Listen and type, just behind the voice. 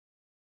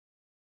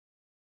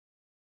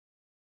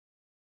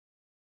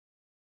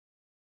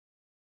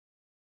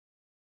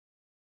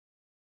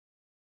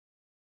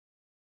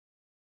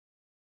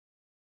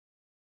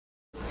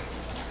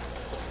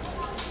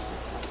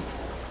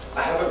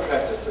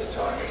practice this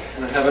talk,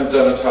 and I haven't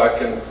done a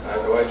talk in,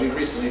 although I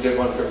recently did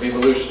one for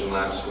Vevolution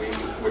last week,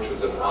 which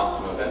was an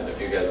awesome event,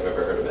 if you guys have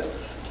ever heard of it.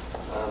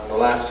 The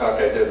last talk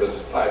I did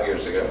was 5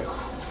 years ago,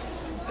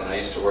 and I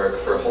used to work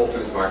for Whole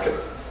Foods Market.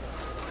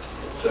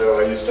 So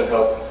I used to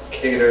help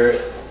cater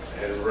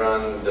and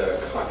run the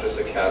Conscious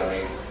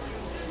Academy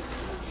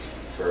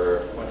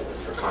for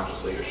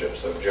conscious leadership.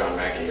 So John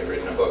Mackey had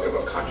written a book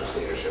about conscious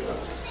leadership.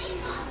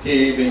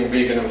 He, being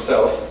vegan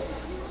himself,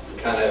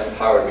 kind of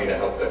empowered me to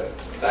help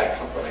that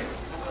company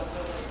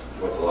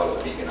with a lot of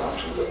the vegan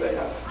options that they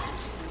have.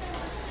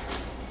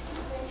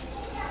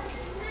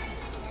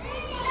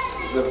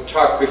 The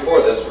talk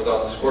before this was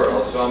on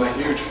squirrels, so I'm a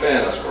huge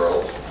fan of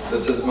squirrels.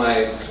 This is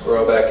my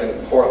squirrel back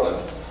in Portland.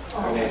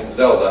 Her name's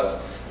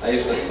Zelda. I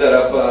used to set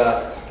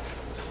up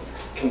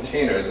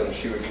containers, and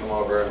she would come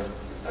over and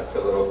I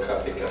put little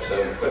coffee cups out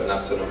and put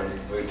nuts in them,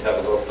 and we'd have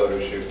a little photo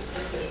shoot.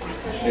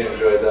 She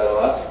enjoyed that a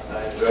lot.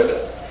 I enjoyed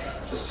it.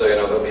 Just so you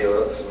know,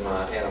 there'll be some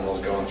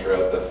animals going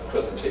throughout the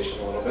presentation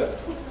a little bit.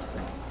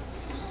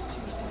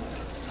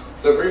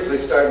 So briefly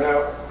starting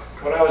out,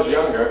 when I was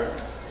younger,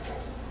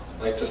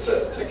 like just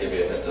to give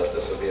you a heads up,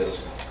 this will be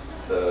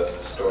the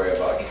story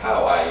about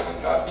how I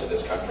even got to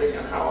this country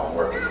and how I'm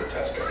working for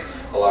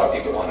Tesco. A lot of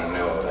people want to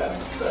know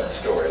that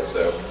story,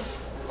 so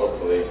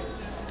hopefully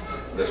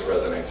this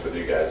resonates with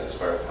you guys as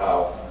far as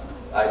how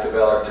I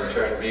developed and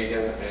turned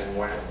vegan and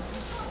went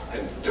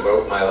and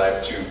devote my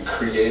life to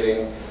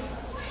creating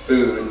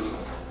foods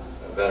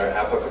that are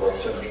applicable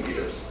to meat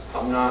eaters.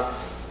 I'm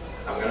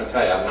going to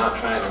tell you, I'm not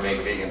trying to make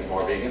vegans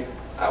more vegan.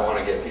 I want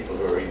to get people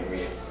who are eating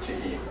meat to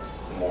eat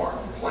more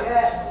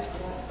plants.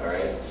 All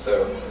right,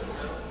 so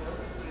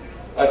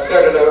I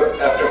started out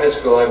after high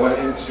school. I went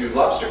into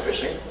lobster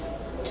fishing,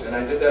 and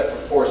I did that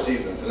for 4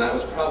 seasons, and that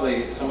was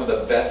probably some of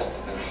the best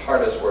and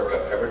hardest work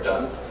I've ever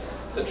done.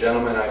 The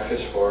gentleman I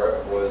fished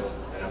for was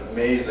an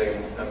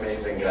amazing,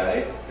 amazing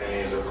guy,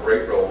 and he's a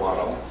great role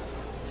model,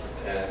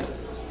 and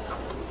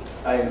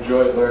I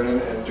enjoyed learning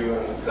and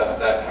doing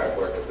that hard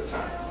work at the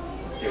time.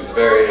 He was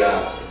very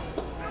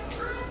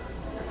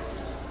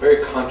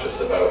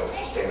conscious about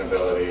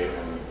sustainability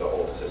and the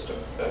whole system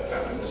back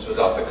then, and this was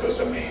off the coast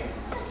of Maine,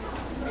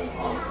 and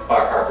on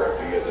Bar Harbor,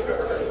 if you guys have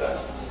ever heard of that.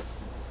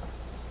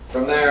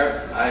 From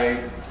there, I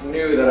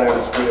knew that I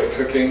was good at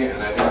cooking,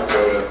 and I didn't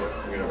go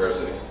to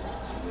university.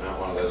 I'm not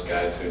one of those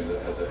guys who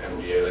has an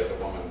MBA like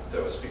the woman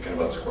that was speaking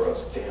about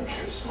squirrels. Damn,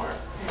 she was smart.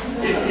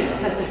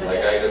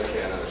 Like, I just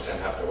can't understand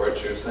half the words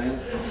she was saying.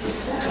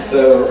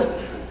 So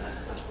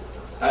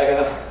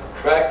I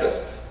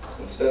practiced.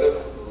 Instead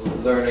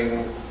of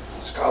learning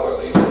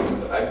scholarly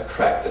things, I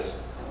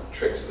practiced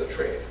tricks of the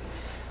trade.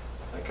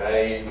 Like,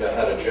 I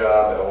had a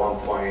job at one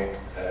point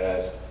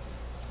at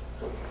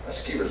a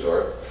ski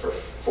resort for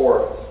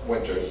 4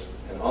 winters,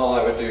 and all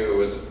I would do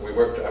was I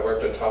worked at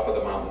the top of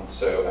the mountain,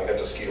 so I got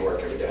to ski to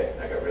work every day.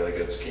 I got really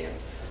good at skiing,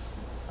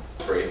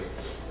 free,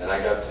 and I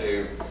got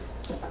to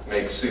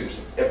make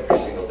soups every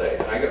single day,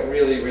 and I got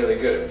really, really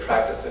good at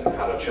practicing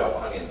how to chop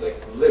onions, like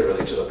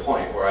literally to the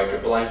point where I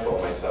could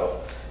blindfold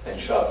myself and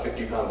chop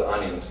 50 pounds of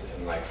onions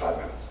in like 5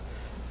 minutes,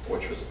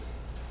 which was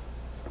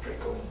pretty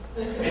cool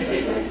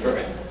for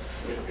me.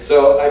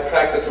 So I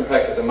practiced and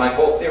practiced, and my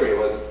whole theory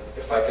was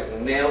if I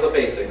could nail the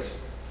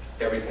basics,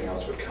 everything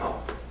else would come.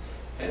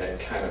 And it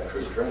kind of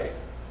proved right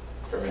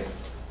for me.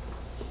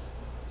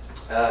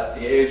 At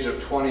the age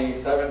of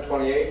 27,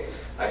 28,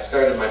 I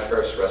started my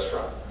first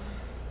restaurant.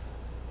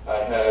 I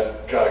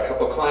had got a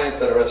couple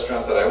clients at a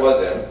restaurant that I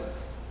was in.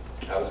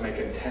 I was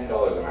making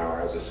 $10 an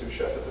hour as a sous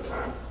chef at the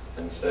time,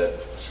 and said,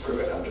 screw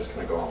it, I'm just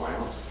going to go on my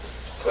own.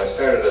 So I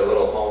started a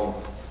little home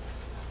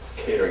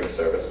catering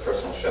service,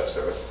 personal chef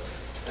service,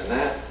 and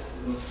that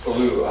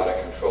blew out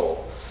of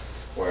control,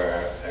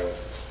 where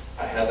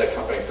I had that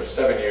company for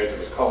 7 years. It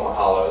was called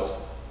Mahalo's,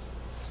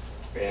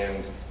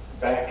 and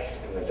back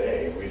in the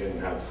day, we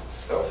didn't have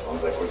cell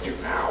phones like we do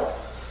now.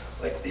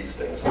 Like, these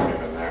things weren't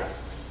even there.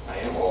 I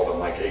am old, I'm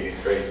like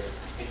 83.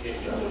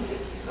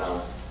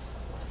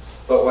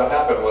 But what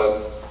happened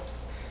was,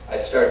 I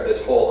started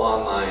this whole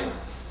online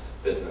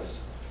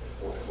business,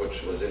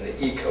 which was in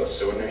the East Coast.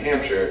 So in New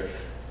Hampshire,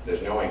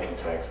 there's no income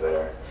tax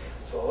there.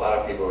 So a lot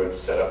of people would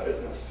set up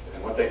business.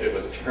 And what they did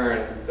was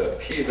turn the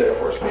Pease Air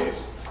Force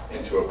Base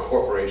into a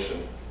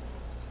corporation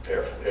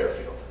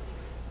airfield.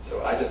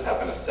 So I just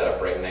happened to set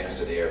up right next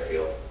to the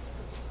airfield,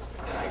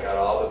 and I got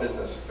all the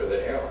business for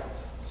the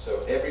airlines. So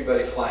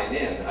everybody flying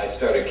in, I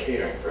started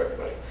catering for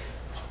everybody.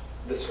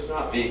 This was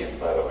not vegan,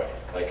 by the way.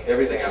 Like,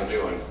 everything I'm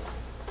doing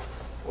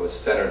was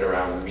centered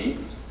around meat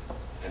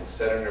and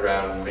centered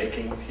around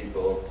making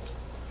people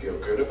feel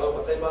good about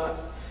what they bought,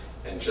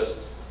 and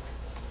just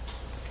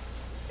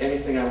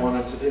anything I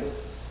wanted to do.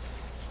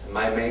 And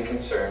my main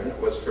concern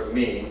was for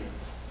me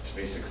to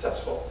be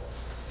successful,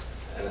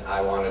 and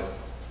I wanted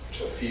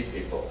to feed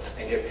people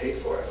and get paid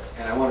for it,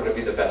 and I wanted to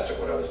be the best at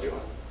what I was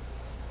doing.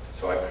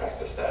 So I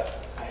practiced that.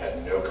 I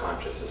had no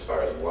conscience as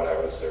far as what I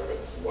was serving,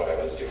 what I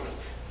was doing.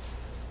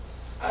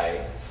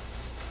 I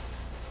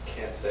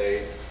can't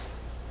say,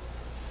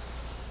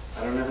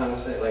 I don't know how to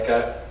say it. Like,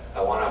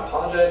 I want to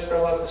apologize for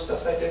a lot of the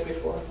stuff I did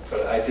before,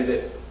 but I did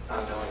it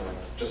unknowingly,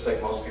 just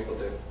like most people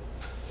do.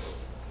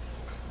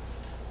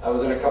 I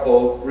was in a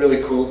couple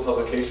really cool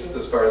publications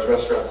as far as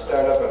restaurant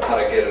startup and how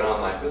to get an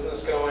online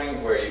business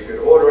going, where you could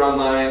order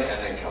online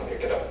and then come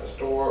pick it up at the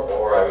store,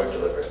 or I would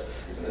deliver it.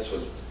 And this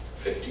was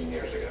 15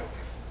 years ago,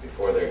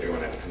 before they're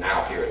doing it.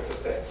 Now here it's a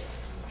thing.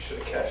 I should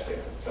have cashed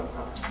in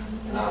somehow.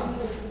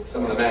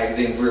 Some of the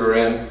magazines we were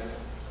in,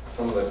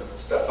 some of the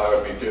stuff I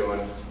would be doing,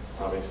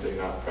 obviously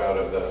not proud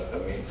of the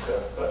meat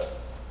stuff, but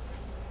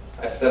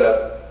I set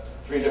up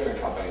 3 different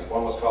companies.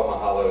 One was called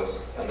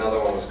Mahalo's, another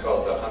one was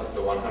called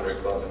the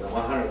 100 Club, and the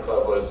 100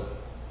 Club was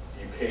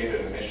you paid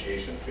an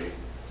initiation fee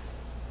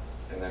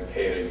and then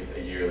paid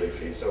a yearly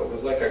fee. So it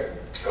was like a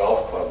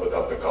golf club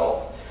without the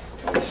golf.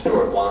 And we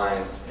stored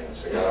wines and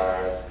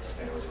cigars,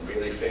 and it was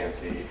really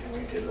fancy, and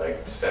we did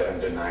like 7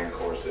 to 9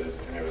 courses,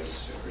 and it was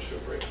super,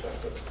 super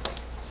expensive.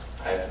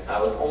 I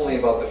was only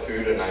about the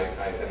food, and I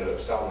ended up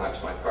selling that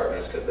to my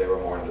partners because they were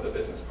more into the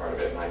business part of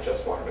it, and I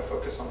just wanted to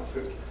focus on the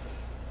food.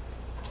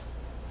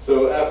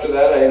 So after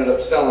that, I ended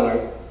up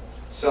selling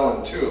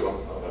 2 of them.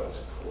 Oh, that was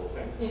a cool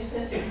thing.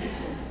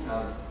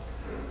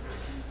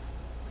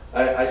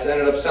 I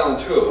ended up selling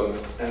 2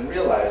 of them and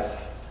realized,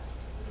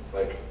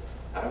 like,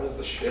 I was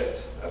the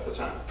shit at the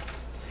time.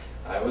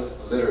 I was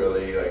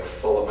literally like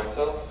full of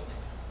myself.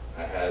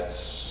 I had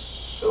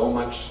so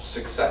much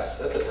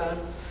success at the time.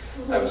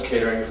 I was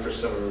catering for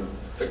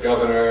the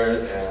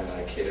governor, and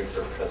I catered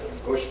for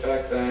President Bush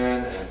back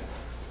then, and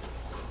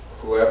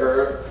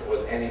whoever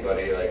was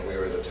anybody, like we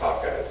were the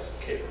top guys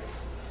catering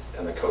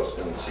in the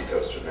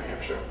seacoast of New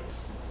Hampshire.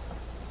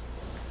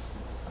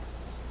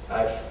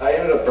 I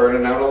ended up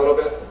burning out a little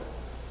bit,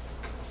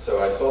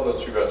 so I sold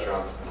those 2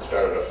 restaurants and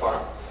started a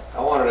farm.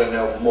 I wanted to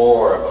know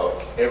more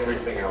about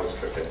everything I was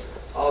cooking,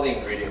 all the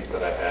ingredients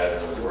that I had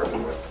and was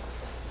working with.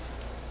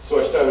 So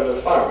I started a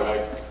farm, and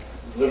I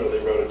literally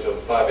rode it to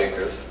 5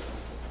 acres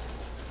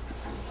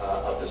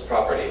of this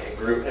property and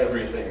grew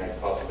everything I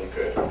possibly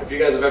could. If you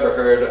guys have ever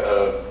heard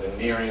of the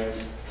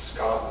Nearings,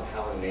 Scott and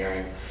Helen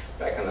Nearing,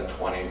 back in the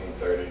 20s and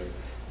 30s,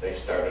 they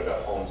started a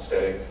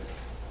homesteading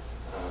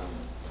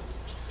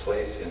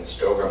place in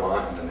Stowe,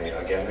 Vermont, and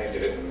then they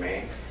did it in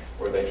Maine,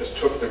 where they just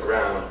took the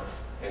ground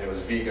and it was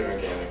vegan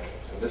organic.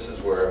 And this is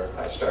where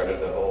I started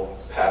the whole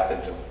path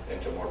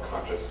into more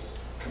conscious,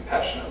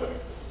 compassionate living.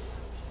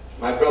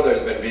 My brother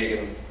has been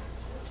vegan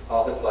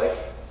all his life.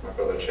 My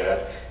brother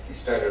Chad, he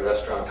started a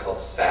restaurant called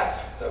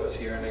Sap that was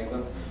here in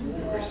England,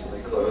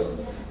 recently closed.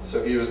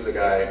 So he was the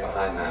guy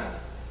behind that,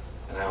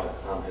 and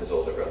I'm his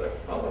older brother,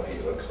 although he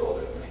looks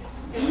older than me.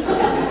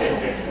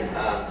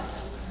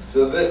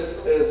 So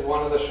this is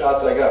one of the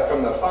shots I got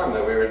from the farm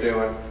that we were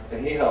doing,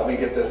 and he helped me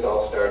get this all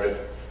started,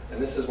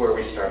 and this is where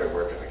we started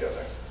working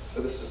together.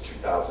 So this is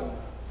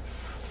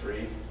 2003, I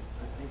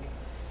think.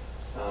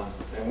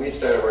 And we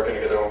started working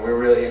together when we were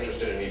really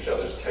interested in each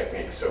other's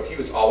techniques. So he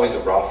was always a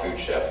raw food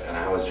chef, and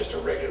I was just a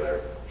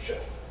regular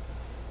chef.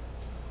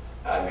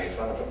 I made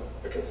fun of him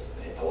because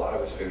a lot of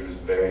his food was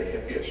very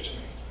hippie-ish to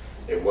me.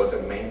 It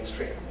wasn't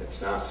mainstream.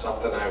 It's not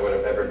something I would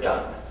have ever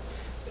done.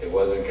 It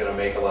wasn't going to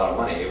make a lot of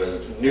money. It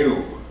was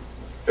new,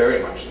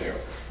 very much new.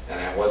 And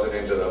I wasn't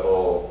into the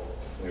whole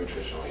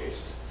nutritional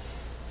yeast,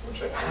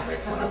 which I kind of make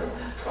fun of and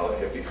call it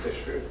hippie fish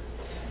food.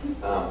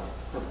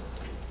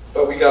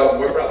 But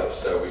we're brothers,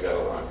 so we got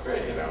along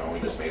great, you know, and we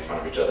just made fun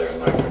of each other and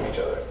learned from each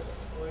other.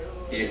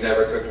 He had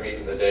never cooked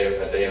meat a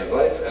day in his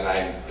life, and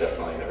I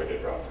definitely never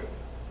did raw food.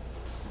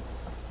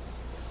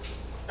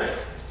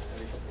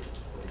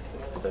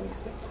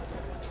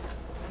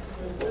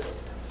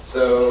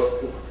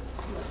 So,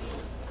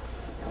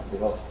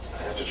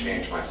 I have to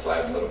change my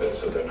slides a little bit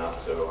so they're not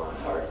so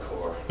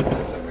hardcore. I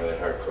had some really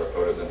hardcore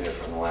photos in here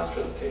from the last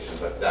presentation,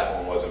 but that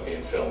one wasn't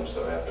being filmed,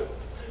 so I have to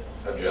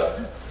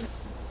adjust.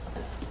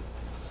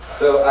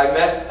 So I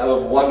met a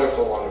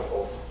wonderful,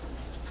 wonderful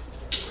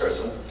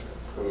person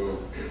who,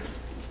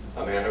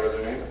 Amanda was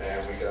her name,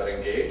 and we got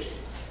engaged.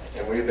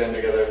 And we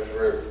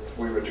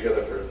were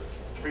together for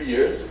 3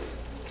 years.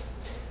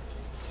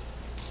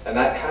 And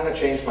that kind of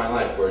changed my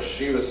life, where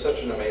she was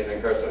such an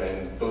amazing person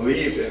and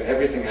believed in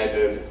everything I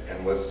did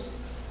and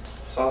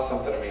saw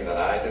something in me that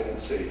I didn't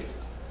see.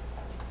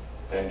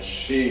 And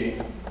she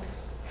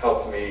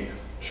helped me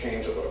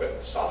change a little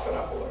bit, soften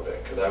up a little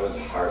bit, because I was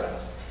a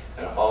hard-ass.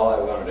 And all I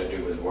wanted to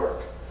do was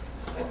work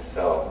and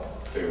sell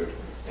food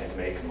and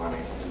make money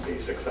and be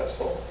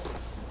successful.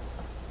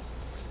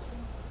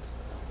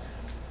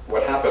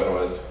 What happened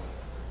was,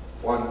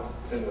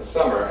 in the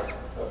summer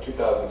of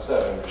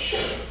 2007,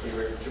 we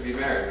were to be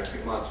married in a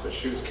few months, but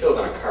she was killed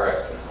in a car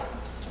accident.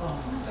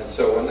 And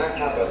so when that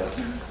happened,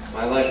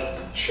 my life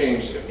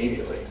changed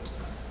immediately.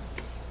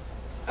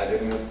 I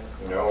didn't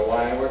know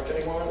why I worked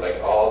anymore. Like,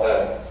 all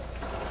that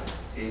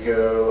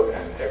ego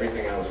and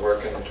everything I was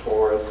working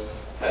towards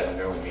had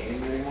no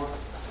meaning anymore.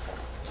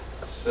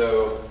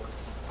 So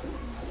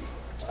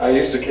I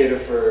used to cater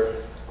for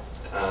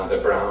the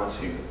Browns,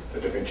 the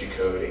Da Vinci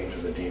Code,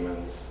 Angels and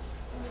Demons.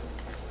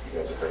 You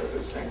guys have heard of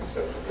these things.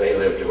 So they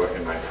lived in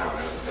my town,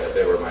 and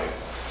they were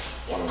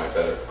one of my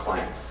better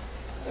clients.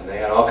 And they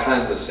had all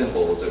kinds of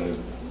symbols and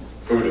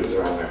Buddhas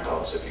around their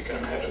house, if you can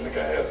imagine the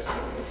guy as,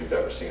 if you've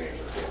ever seen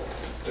anything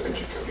Da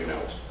Vinci Code, you know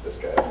this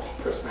guy's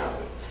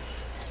personality.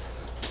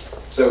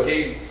 So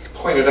he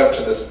pointed out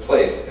to this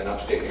place in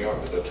upstate New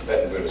York, the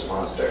Tibetan Buddhist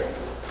monastery.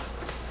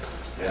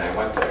 And I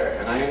went there,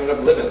 and I ended up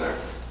living there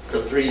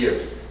for 3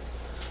 years.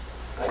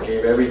 I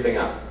gave everything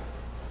up,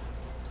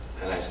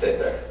 and I stayed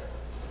there.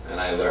 And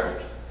I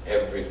learned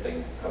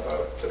everything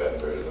about Tibetan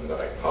Buddhism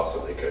that I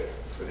possibly could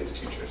for these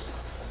teachers.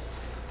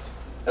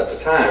 At the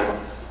time,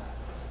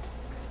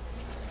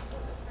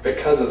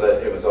 because of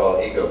that, it was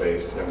all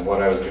ego-based and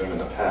what I was doing in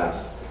the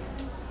past,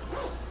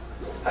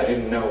 I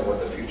didn't know what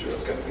the future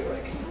was going to be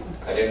like.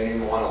 I didn't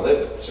even want to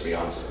live it, to be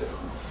honest with you.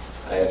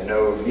 I had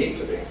no need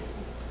to be.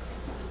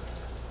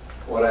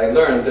 What I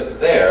learned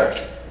there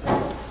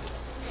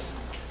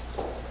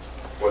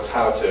was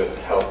how to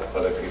help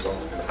other people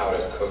and how to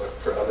cook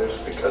for others,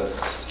 because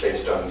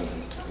based on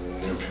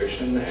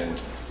nutrition and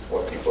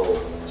what people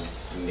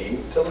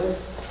need to live,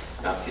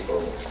 not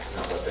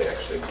what they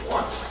actually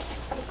want,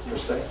 per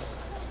se.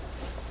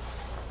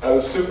 I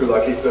was super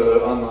lucky,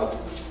 so on the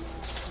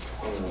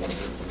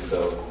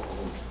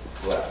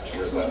left,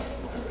 your left,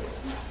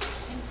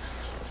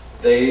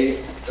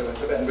 so in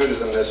Tibetan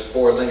Buddhism, there's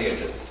 4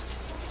 lineages.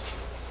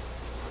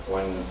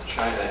 When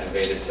China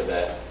invaded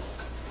Tibet,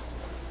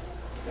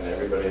 and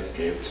everybody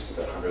escaped,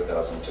 the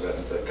 100,000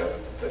 Tibetans that got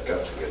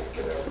to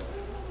get out,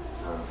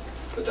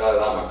 the Dalai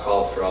Lama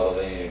called for all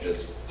the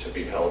lineages to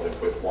be held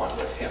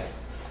with him.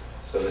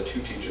 So the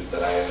 2 teachers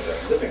that I ended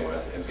up living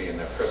with and being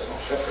their personal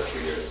chef for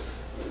 2 years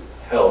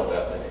held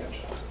that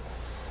lineage.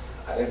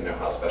 I didn't know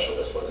how special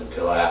this was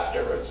until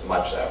afterwards,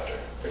 much after,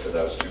 because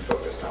I was too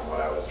focused on what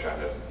I was trying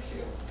to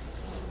heal.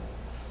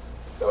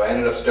 So I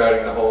ended up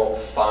starting the whole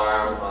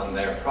farm on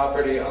their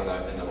property in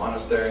the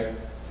monastery,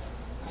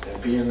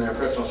 and being their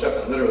personal chef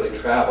and literally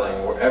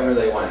traveling wherever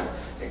they went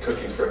and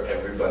cooking for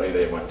everybody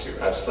they went to.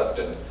 I've slept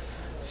in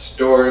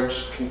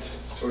storage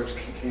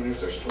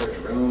containers or storage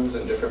rooms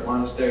in different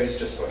monasteries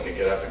just so I could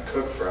get up and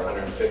cook for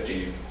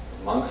 150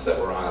 monks that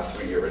were on a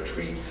 3-year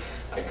retreat.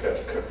 I got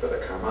to cook for the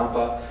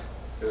Karmapa.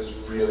 It was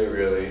really,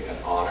 really an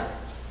honor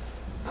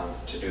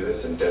to do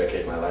this and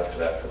dedicate my life to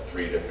that for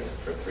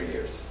 3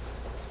 years.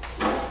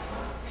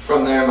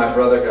 From there, my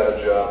brother got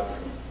a job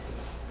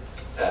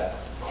at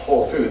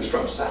Whole Foods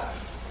from SAF.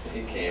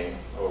 He came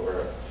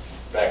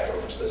back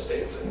over to the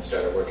States and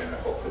started working at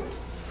Whole Foods.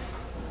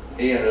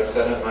 He ended up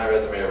sending my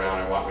resume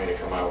around and wanted me to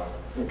come out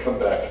and come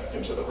back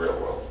into the real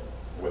world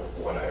with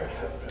what I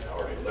had been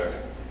already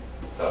learning.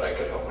 Thought I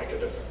could help make a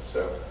difference.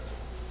 So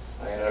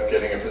I ended up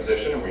getting a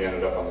position, and we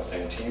ended up on the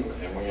same team,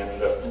 and we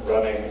ended up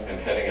running and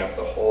heading up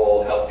the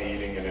whole healthy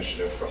eating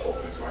initiative for Whole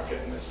Foods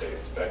Market in the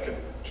States back in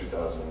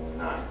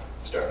 2009.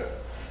 It started.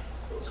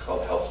 So it was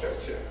called Health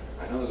Starts here.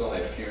 I know there's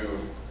only a few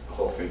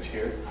Whole Foods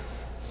here.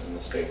 In the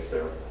States,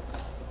 they're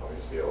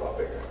obviously a lot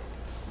bigger.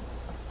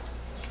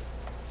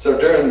 So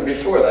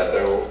before that,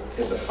 though,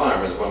 in the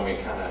farm is when we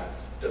kind of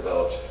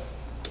developed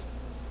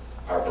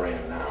our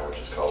brand now, which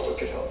is called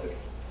Wicked Healthy.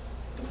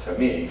 And to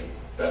me,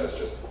 that is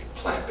just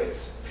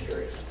plant-based,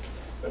 period.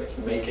 But it's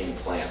making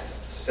plants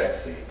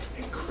sexy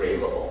and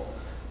craveable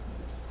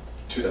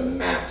to the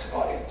mass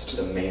audience, to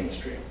the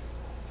mainstream,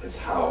 is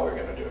how we're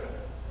going to do it.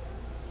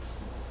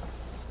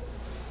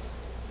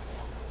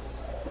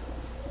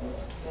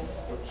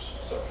 Oops,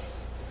 sorry.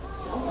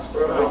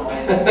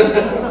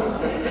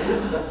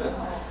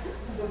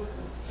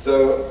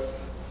 So,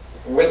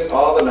 with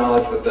all the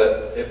knowledge,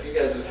 if you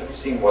guys have you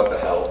seen What the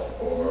Health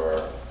or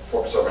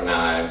Forks Over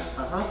Knives?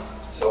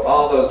 So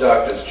all those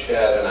doctors,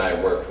 Chad and I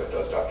worked with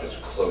those doctors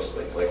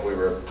closely. Like we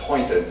were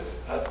appointed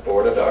a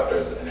board of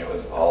doctors, and it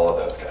was all of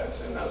those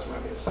guys in those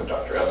movies. So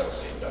Dr.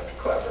 Esselstyn, Dr.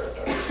 Clapper,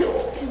 Dr.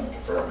 Stoll, Dr.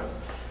 Furman,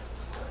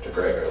 Dr.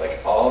 Greger, like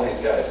all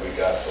these guys, we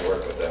got to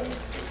work with them,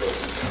 go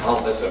through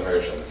countless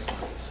immersions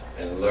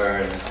and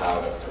learn how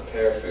to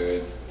prepare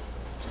foods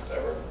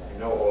that were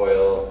no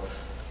oil,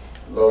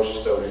 low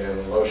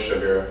sodium, low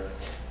sugar,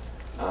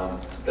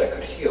 that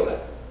could heal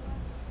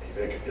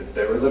it.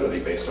 They were literally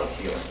based on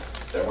healing.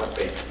 They weren't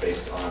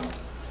based on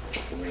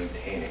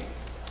maintaining.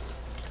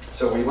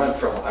 So I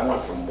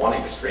went from one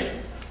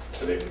extreme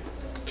to the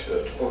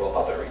total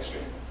other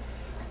extreme.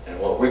 And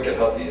what Wicked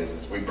Healthy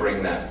is we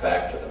bring that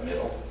back to the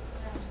middle.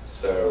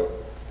 So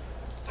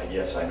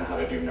yes, I know how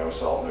to do no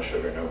salt, no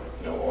sugar,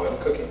 no oil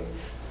cooking,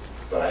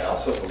 but I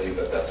also believe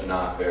that that's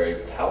not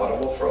very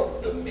palatable for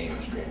the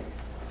mainstream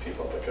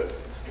people,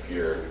 because if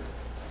you're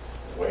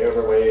way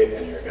overweight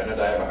and you're gonna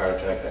die of a heart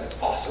attack, then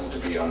it's awesome to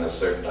be on this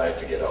certain diet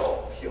to get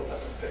all healed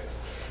up and fixed.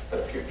 But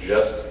if you're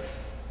just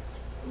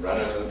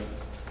running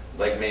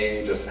like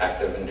me, just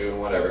active and doing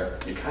whatever,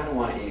 you kind of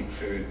want to eat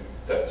food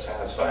that's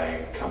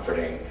satisfying,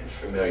 comforting, and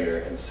familiar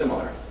and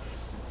similar.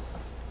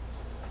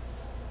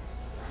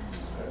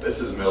 So this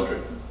is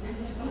Mildred.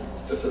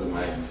 This is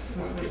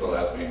when people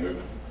ask me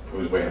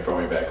who's waiting for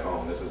me back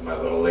home, this is my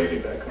little lady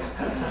back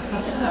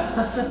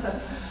home.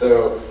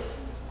 So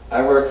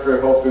I worked for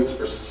Whole Foods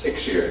for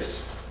 6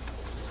 years.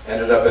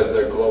 Ended up as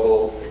their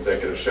global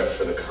executive chef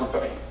for the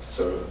company.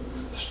 So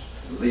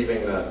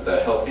leaving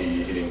the healthy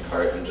eating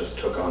part and just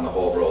took on the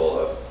whole role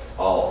of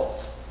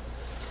all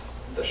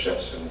the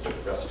chefs and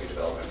recipe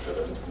development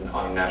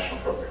on a national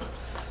program.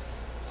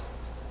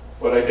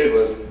 What I did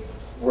was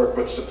work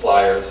with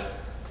suppliers.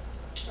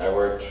 I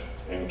worked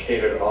and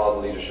catered all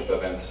the leadership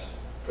events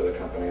for the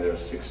company. There were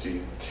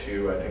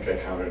 62, I think I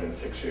counted in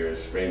 6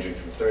 years, ranging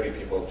from 30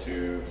 people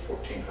to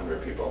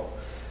 1,400 people.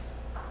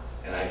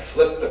 And I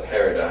flipped the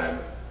paradigm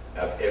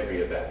of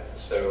every event.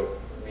 So,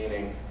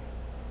 meaning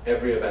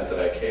every event that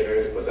I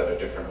catered was at a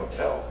different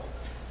hotel.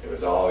 It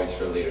was always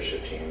for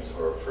leadership teams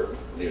or for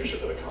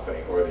leadership of the company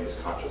or these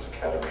Conscious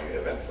Academy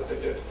events that they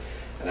did.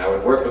 And I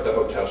would work with the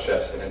hotel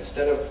chefs, and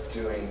instead of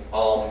doing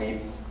all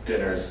meat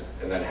dinners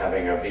and then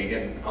having a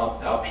vegan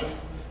option,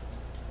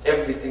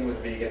 everything was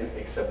vegan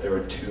except there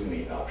were 2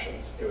 meat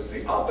options. It was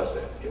the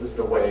opposite. It was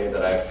the way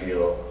that I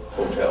feel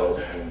hotels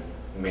and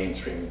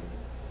mainstream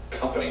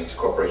companies,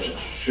 corporations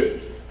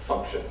should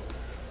function.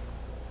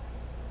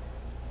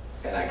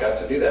 And I got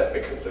to do that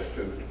because the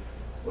food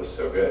was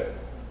so good.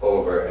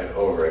 Over and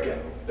over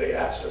again, they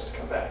asked us to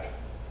come back.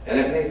 And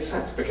it made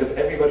sense because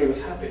everybody was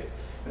happy.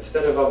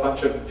 Instead of a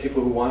bunch of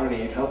people who wanted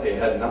to eat healthy and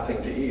had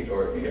nothing to eat,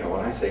 or, you know,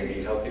 when I say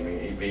eat healthy, I mean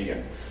eat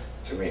vegan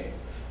to me.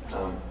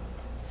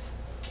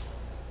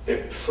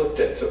 It flipped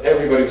it, so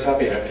everybody was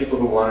happy, and if people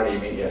who wanted to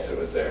eat meat, yes, it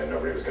was there, and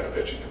nobody was going to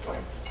bitch and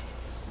complain.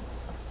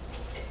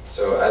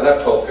 So I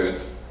left Whole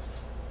Foods.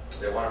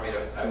 They wanted me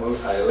to,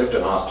 I lived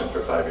in Austin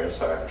for 5 years,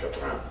 sorry, I'm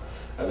jumping around.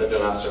 I lived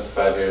in Austin for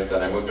 5 years,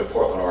 then I moved to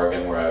Portland,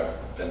 Oregon, where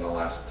I've been the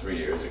last 3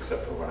 years,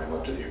 except for when I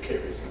moved to the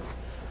UK recently.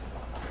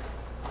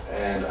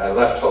 And I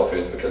left Whole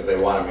Foods because they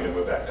wanted me to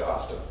move back to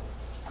Austin.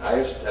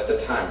 At the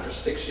time, for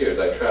 6 years,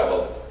 I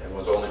traveled and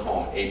was only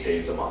home 8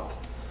 days a month.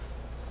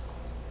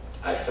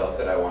 I felt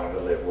that I wanted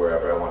to live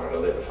wherever I wanted to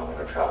live if I'm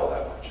going to travel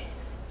that much.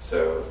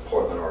 So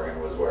Portland, Oregon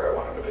was where I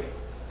wanted to be.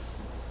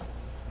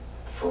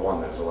 For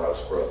one, there's a lot of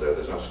squirrels there.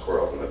 There's no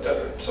squirrels in the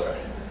desert, sorry,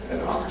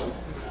 in Austin.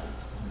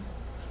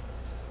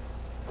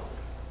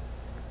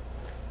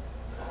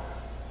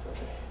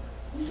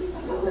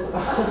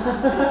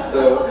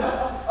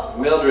 So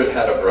Mildred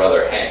had a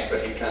brother, Hank,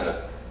 but he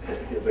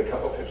has a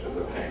couple pictures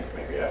of Hank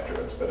maybe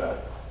afterwards, but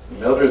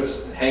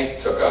Hank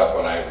took off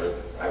when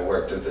I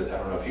worked at I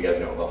don't know if you guys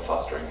know about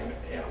fostering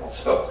animals,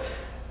 so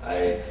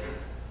I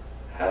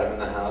had him in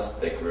the house,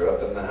 they grew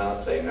up in the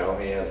house, they know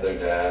me as their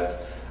dad,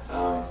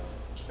 and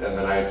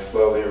then I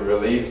slowly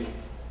released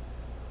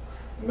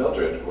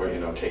Mildred, where, you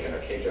know, taking her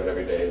cage out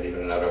every day,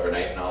 leaving it out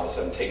overnight, and all of a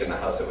sudden taking the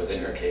house that was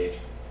in her cage,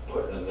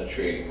 putting it in the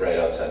tree right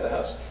outside the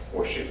house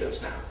where she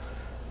lives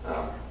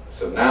now.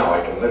 So now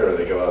I can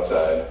literally go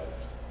outside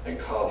and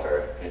call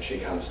her, and she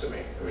comes to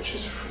me, which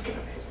is freaking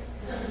amazing.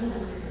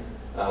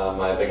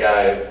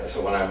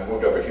 So when I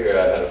moved over here,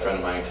 I had a friend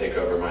of mine take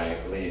over my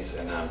lease,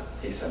 and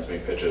he sends me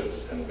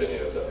pictures and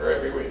videos of her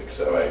every week,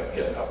 so I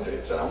get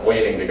updates, and I'm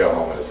waiting to go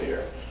home to see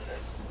her.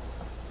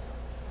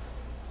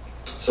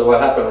 So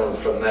what happened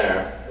from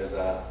there is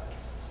I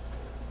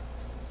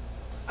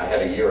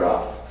had a year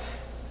off.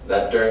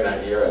 During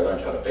that year, I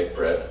learned how to bake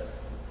bread,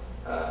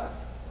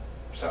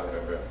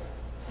 sourdough bread,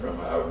 from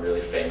a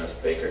really famous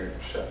baker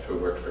chef who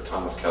worked for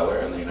Thomas Keller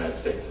in the United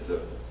States. He's a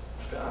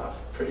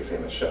pretty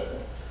famous chef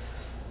there.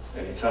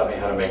 And he taught me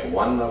how to make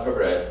one loaf of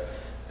bread,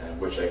 and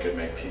which I could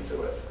make pizza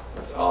with.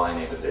 That's all I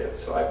needed to do.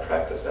 So I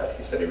practiced that.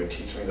 He said he would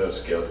teach me those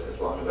skills as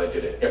long as I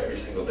did it every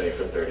single day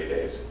for 30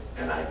 days.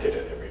 And I did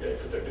it every day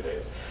for 30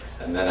 days.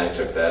 And then I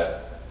took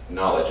that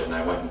knowledge and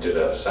I went and did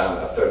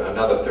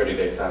another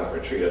 30-day silent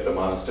retreat at the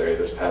monastery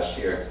this past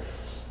year,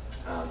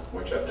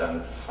 which I've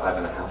done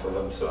 5.5 of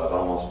them, so I've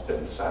almost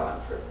been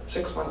silent for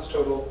 6 months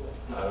total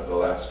out of the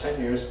last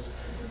 10 years,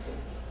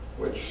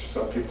 which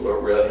some people are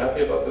really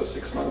happy about those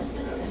 6 months,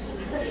 and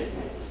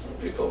some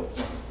people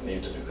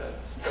need to do that.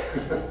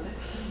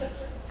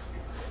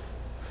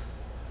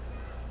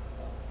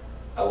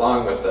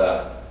 Along with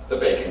the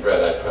baking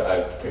bread,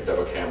 I picked up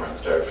a camera and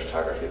started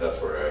photography.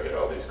 That's where I get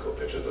all these cool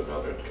pictures of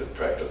Mildred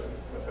practicing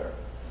with her.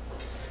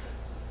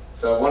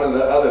 So one of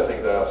the other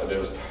things I also did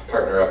was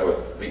partner up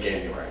with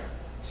Veganuary.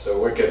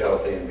 So Wicked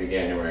Healthy and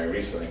Veganuary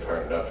recently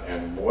partnered up,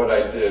 and what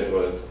I did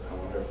was, I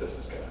wonder if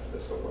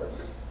this will work.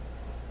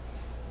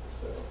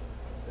 So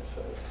if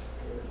I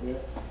go here,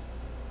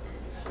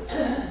 see if I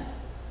can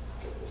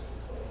get this to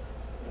play.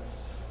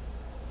 Yes.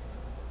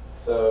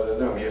 So there's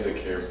no music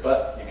here,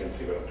 but you can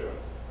see what I'm doing.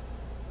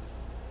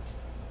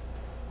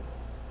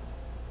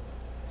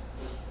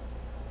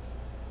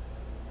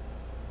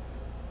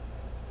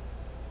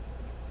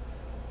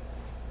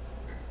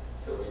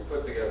 So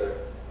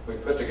we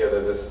put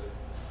together this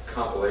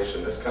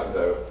compilation. This comes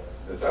out,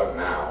 it's out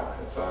now.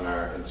 It's on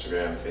our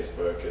Instagram,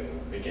 Facebook,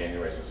 and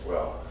Veganuaries as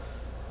well.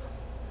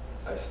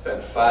 I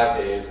spent 5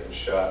 days and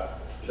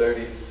shot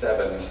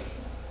 37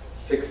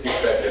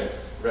 60-second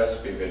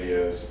recipe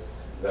videos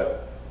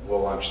that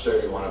we'll launch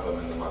 31 of them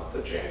in the month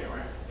of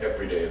January,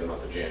 every day of the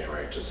month of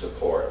January, to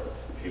support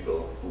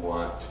people who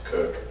want to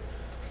cook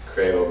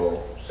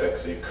craveable,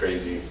 sexy,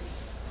 crazy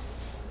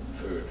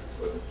food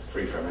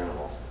free from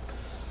animals.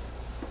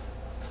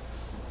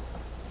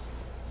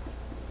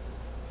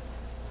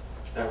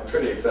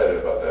 pretty excited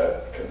about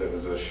that because it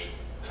was a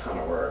ton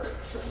of work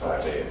for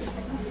 5 days.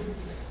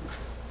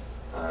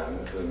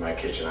 This is my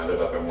kitchen. I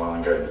live up in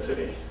Welland Garden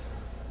City,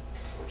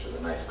 which is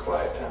a nice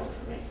quiet town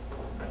for me.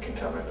 I can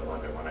come into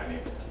London when I need.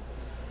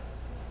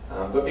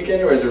 But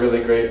Veganuary is a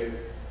really great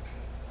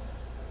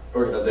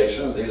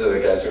organization. These are the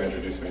guys who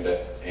introduced me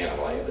to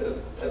Animal Aid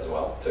as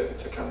well,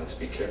 to come and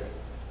speak here.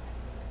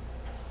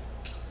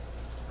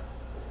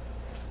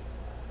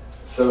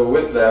 So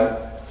with them,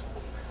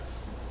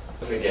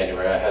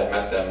 Veganuary, I had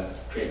met them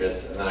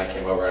previous, and then I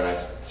came over and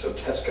so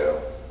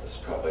Tesco, this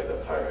is probably the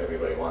part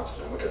everybody wants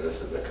to know because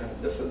this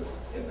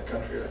is in the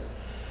country, right?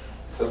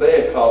 So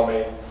they had called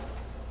me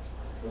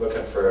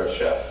looking for a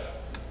chef,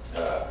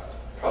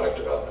 product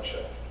development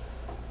chef.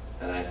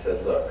 And I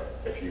said, look,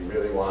 if you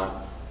really want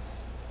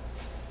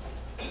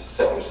to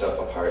set yourself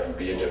apart and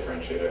be a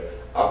differentiator,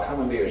 I'll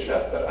come and be your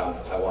chef, but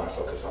I want to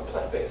focus on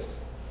plant-based.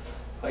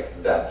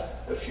 Like,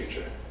 that's the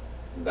future.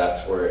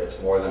 That's where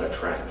it's more than a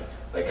trend.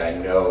 Like, I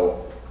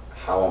know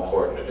how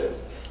important it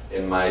is.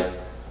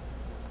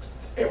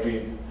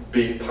 Every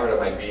big part of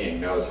my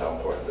being knows how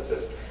important this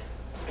is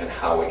and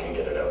how we can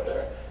get it out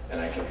there. And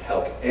I can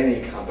help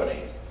any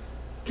company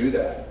do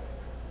that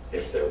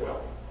if they're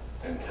willing.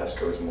 And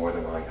Tesco is more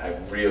than willing. I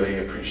really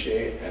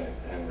appreciate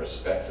and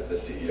respect the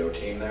CEO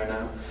team there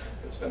now.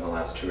 It's been the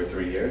last 2 or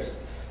 3 years.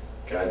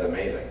 The guy's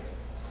amazing.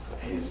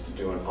 He's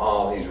doing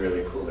all these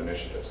really cool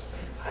initiatives.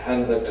 I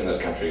hadn't lived in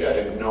this country. I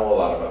didn't know a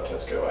lot about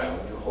Tesco. I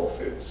only knew Whole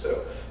Foods.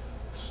 So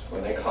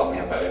when they called me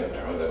up, I didn't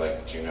know. They're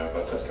like, do you know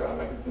about Tesco? I'm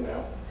like,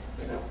 no.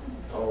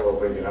 Oh, well,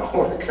 but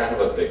we're kind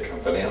of a big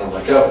company. And I'm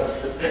like, oh.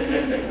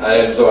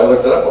 And so I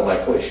looked it up. I'm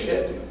like, holy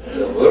shit,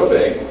 they're a little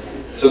big.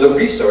 So the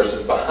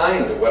resources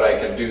behind what I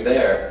can do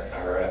there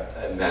are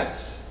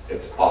immense.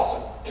 It's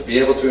awesome. To be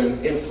able to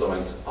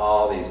influence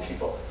all these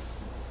people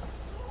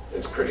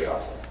is pretty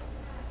awesome.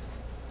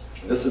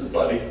 This is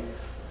Buddy.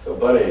 So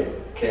Buddy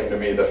came to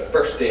me the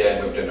first day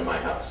I moved into my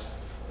house,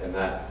 in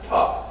that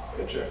top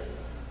picture.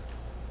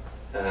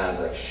 And I was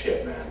like,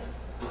 shit, man.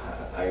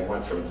 I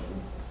went from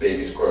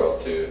baby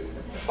squirrels to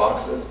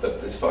foxes, but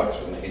this fox,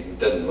 he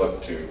didn't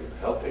look too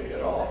healthy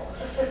at all.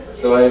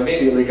 So I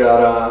immediately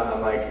got on.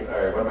 I'm like,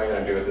 all right, what am I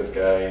going to do with this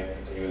guy?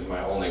 He was my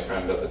only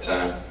friend at the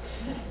time,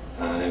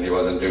 and he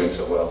wasn't doing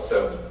so well.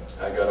 So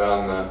I got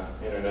on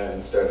the internet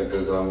and started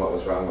Googling what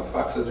was wrong with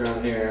foxes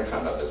around here, and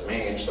found out there's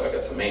mange, so I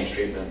got some mange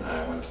treatment.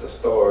 I went to the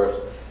stores,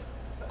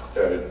 I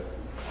started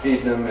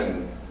feeding them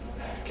and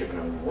giving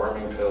them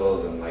worming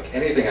pills and like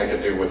anything I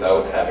could do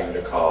without having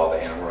to call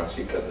the animal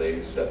rescue, because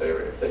they said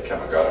if they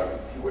come and got him,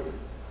 he wouldn't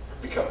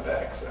be coming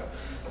back. So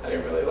I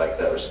didn't really like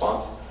that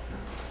response.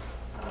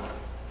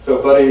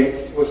 So Buddy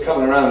was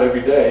coming around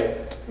every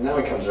day. Now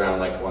he comes around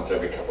like once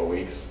every couple of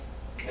weeks.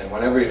 And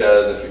whenever he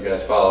does, if you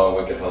guys follow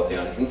Wicked Healthy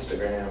on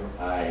Instagram,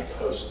 I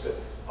post it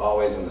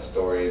always in the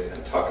stories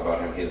and talk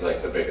about him. He's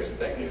like the biggest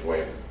thing. He's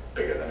way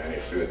bigger than any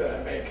food that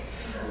I make.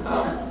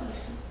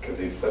 Because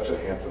he's such a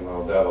handsome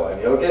little devil. And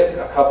he'll get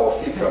a couple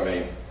of feet from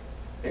me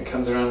and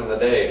comes around in the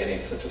day, and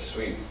he's such a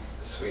sweet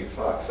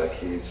fox. Like,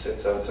 he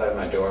sits outside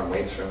my door and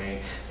waits for me.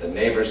 The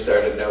neighbors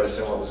started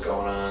noticing what was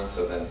going on,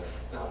 so then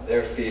now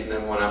they're feeding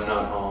him when I'm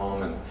not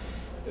home. And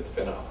it's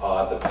been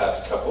odd the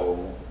past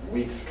couple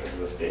weeks because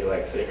of this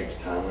daylight savings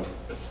time.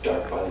 It's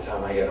dark by the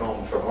time I get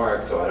home from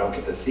work, so I don't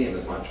get to see him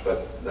as much,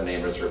 but the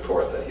neighbors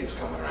report that he's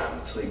coming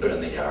around, sleeping in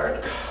the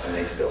yard, and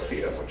they still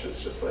feed him, which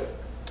is just like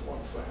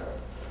warms my heart.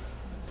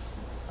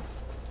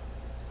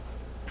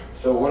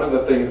 So one of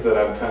the things that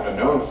I'm kind of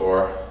known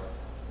for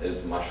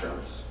is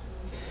mushrooms.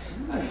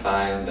 I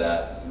find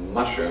that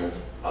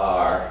mushrooms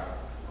are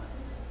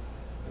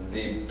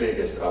the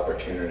biggest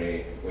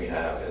opportunity we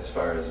have as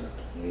far as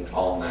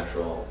all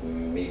natural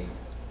meat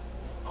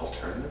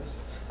alternatives.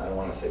 I don't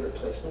want to say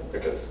replacement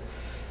because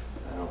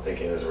I don't think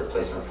it is a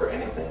replacement for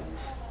anything,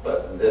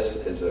 but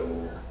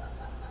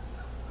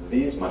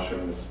these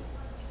mushrooms,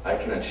 I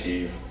can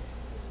achieve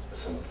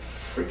some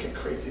freaking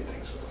crazy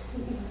things with them.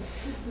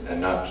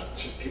 And not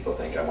people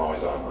think I'm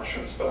always on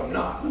mushrooms, but I'm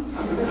not.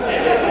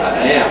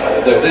 I am,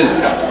 but they're this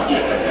kind of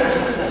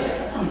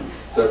mushrooms.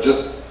 So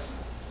just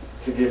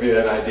to give you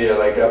an idea,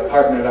 like I've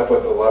partnered up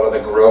with a lot of the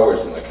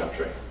growers in the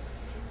country.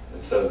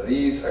 And so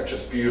these are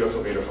just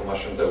beautiful, beautiful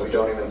mushrooms that we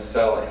don't even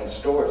sell in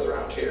stores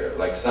around here.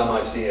 Like some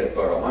I see at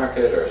Borough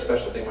Market or a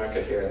specialty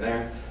market here and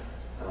there.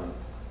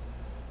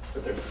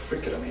 But they're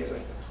freaking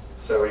amazing.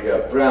 So we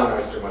got brown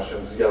oyster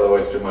mushrooms, yellow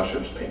oyster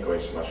mushrooms, pink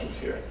oyster mushrooms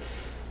here.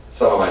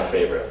 Some of my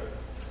favorite.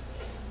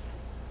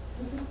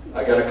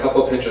 I got a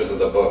couple pictures of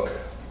the book.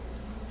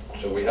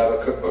 So we have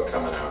a cookbook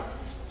coming out.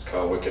 It's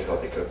called Wicked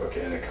Healthy Cookbook,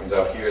 and it comes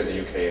out here in the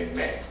UK in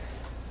May.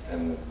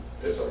 And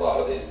there's a lot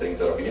of these things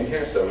that'll be in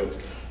here, so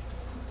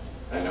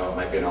I know it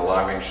might be an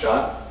alarming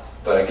shot,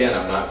 but again,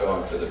 I'm not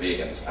going for the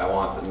vegans. I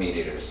want the meat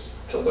eaters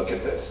to look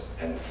at this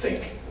and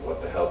think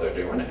what the hell they're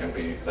doing and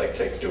be like,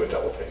 do a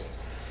double take.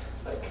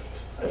 Like,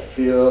 I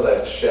feel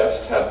that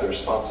chefs have the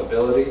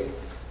responsibility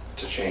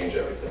to change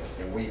everything,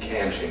 and we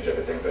can change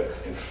everything, but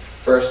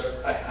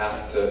first I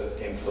have to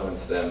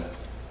influence them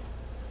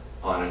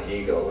on an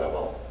ego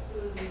level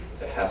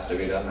It has to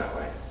be done that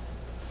way.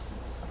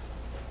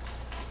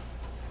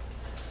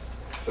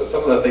 So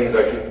some of the things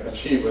I can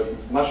achieve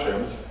with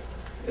mushrooms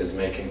is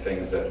making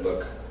things that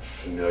look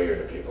familiar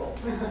to people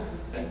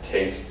and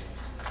taste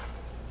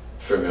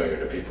familiar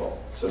to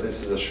people. So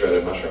this is a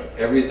shredded mushroom.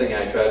 Everything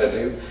I try to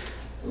do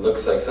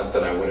looks like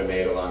something I would have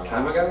made a long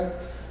time ago.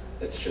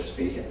 It's just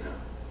vegan now.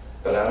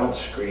 But I don't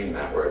scream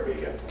that word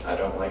vegan. I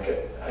don't like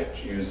it. I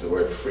use the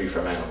word free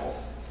from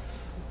animals.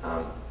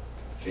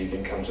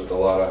 Vegan comes with a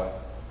lot of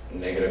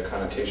negative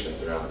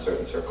connotations around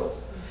certain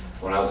circles.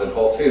 When I was in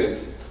Whole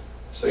Foods,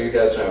 so you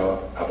guys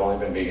know, I've only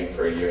been vegan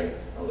for a year,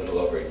 a little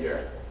over a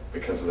year,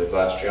 because of the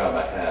last job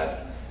I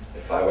had.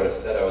 If I would have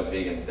said I was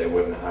vegan, they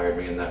wouldn't have hired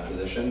me in that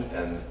position,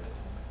 and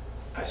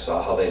I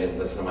saw how they didn't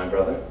listen to my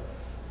brother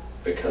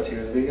because he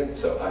was vegan,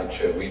 so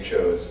we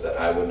chose that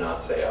I would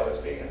not say I was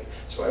vegan.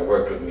 So I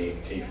worked with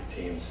meat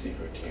teams,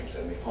 seafood teams,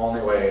 and the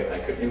only way I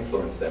could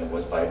influence them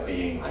was by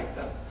being like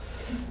them.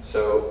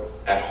 So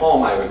at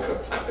home I would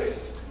cook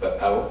plant-based, but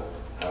out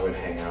I would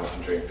hang out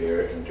and drink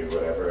beer and do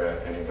whatever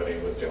anybody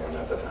was doing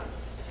at the time.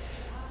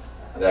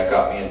 That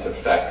got me into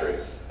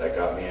factories. That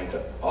got me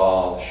into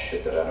all the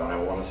shit that I don't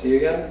ever want to see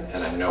again,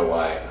 and I know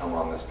why I'm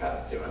on this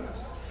path doing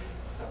this.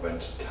 I've been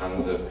to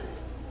tons of,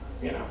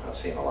 I've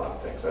seen a lot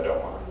of things I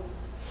don't want to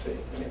see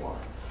anymore.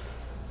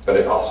 But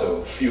it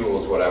also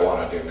fuels what I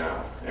want to do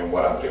now and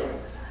what I'm doing.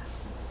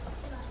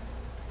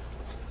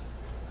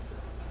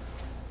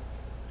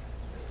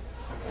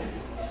 Okay,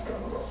 it's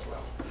going a little slow.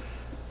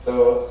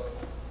 So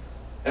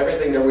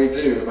everything that we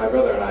do, my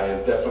brother and I,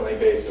 is definitely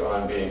based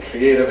on being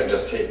creative and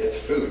just it's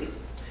food.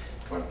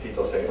 When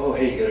people say, oh,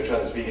 hey, you gotta try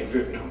this vegan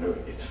food. No,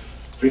 it's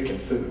freaking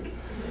food.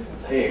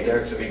 Hey,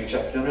 Derek's a vegan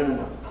chef. No,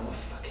 I'm a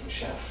fucking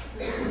chef.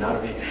 I'm not a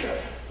vegan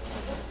chef.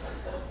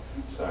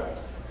 Sorry.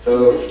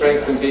 So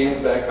Franks and beans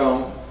back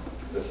home.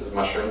 This is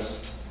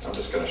mushrooms. I'm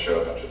just gonna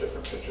show a bunch of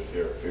different pictures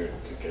here of food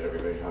to get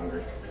everybody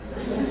hungry.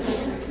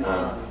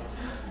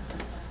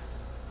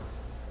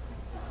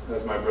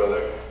 There's my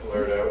brother,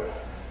 blurred out.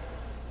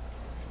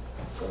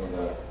 Some of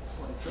the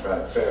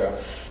fried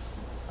Fayre.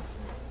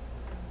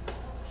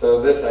 So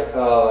this I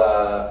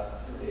call,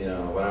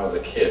 when I was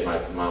a kid, my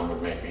mom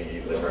would make me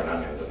eat liver and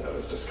onions, and that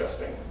was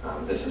disgusting.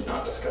 This is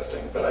not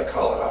disgusting, but I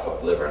call it off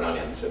of liver and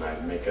onions, and I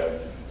make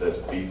this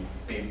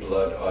beet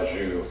blood au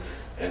jus,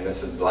 and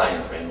this is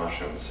lion's mane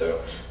mushrooms. So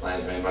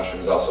lion's mane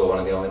mushroom is also one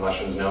of the only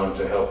mushrooms known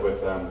to help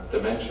with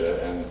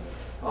dementia and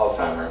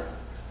Alzheimer.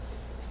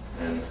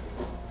 And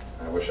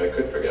I wish I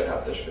could forget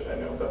half the shit I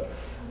know, but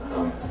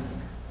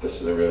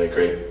this is a really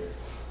great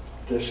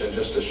dish, and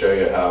just to show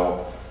you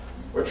how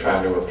we're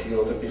trying to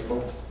appeal to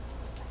people.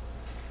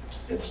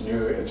 It's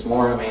new, it's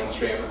more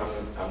mainstream.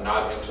 I'm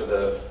not into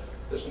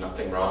there's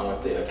nothing wrong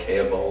with the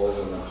akea bowls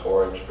and the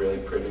porridge, really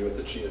pretty with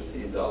the chia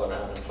seeds all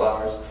around and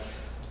flowers,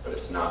 but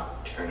it's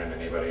not turning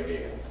anybody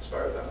vegan as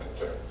far as I'm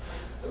concerned.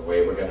 The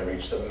way we're gonna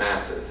reach the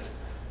masses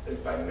is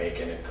by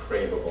making it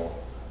craveable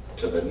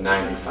to the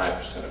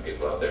 95% of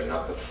people out there,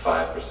 not the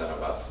 5%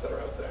 of us that are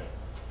out there.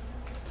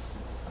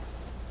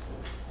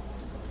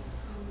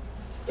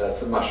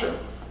 That's a mushroom.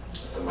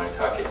 It's a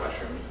maitake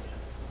mushroom.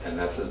 And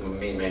that's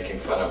me making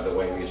fun of the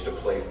way we used to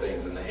play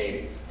things in the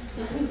 80s.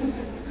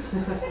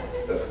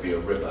 That would be a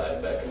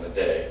ribeye back in the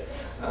day,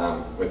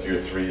 with your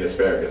 3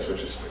 asparagus,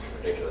 which is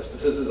freaking ridiculous. But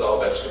this is all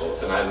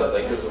vegetables, and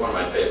this is one of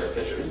my favorite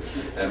pictures.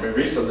 And we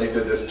recently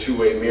did this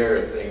two-way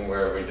mirror thing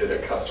where we did a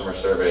customer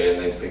survey,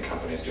 and these big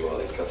companies do all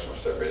these customer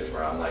surveys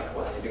where I'm like,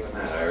 why are you doing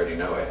that? I already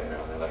know it, And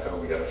they're like, oh,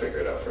 we got to figure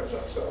it out for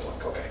ourselves. So I'm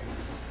like, okay.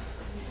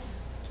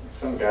 And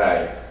some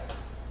guy.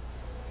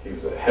 He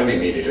was a heavy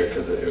meat eater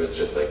because it was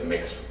just like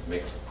mixed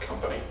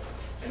company.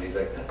 And he's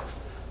like,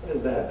 what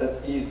is that?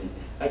 That's easy.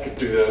 I could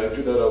do that. I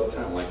do that all the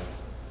time. Like,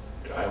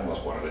 I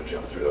almost wanted to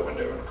jump through the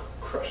window and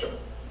crush him.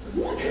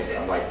 Because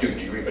I'm like, dude,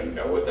 do you even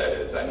know what that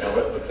is? I know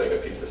it looks like a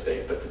piece of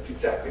steak, but it's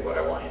exactly what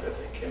I want you to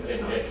think, and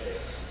it's not.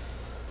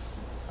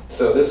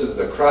 So this is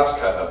the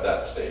crosscut of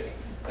that steak,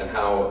 and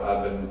how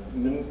I've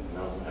been,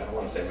 I don't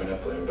want to say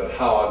manipulating, but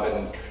how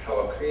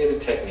I've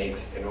created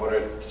techniques in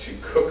order to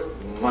cook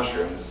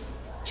mushrooms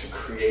to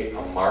create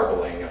a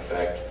marbling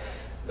effect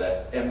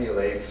that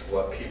emulates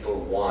what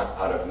people want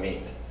out of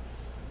meat.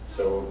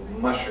 So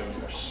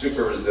mushrooms are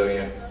super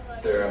resilient.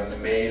 They're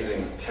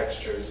amazing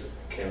textures,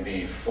 can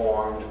be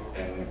formed,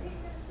 and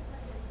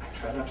I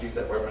try not to use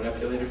that word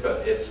manipulated,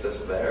 but it's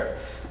just there.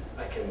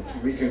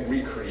 We can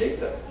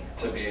recreate them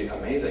to be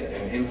amazing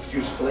and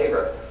infuse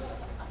flavor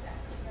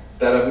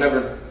that I've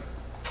never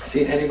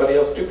seen anybody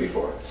else do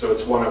before. So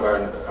it's one of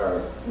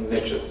our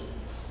niches.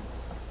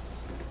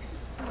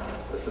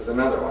 This is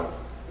another one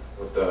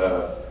with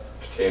the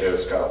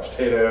scalloped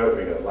potato.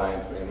 We got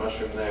lion's mane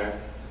mushroom there.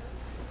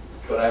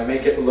 But I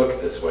make it look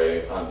this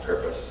way on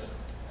purpose.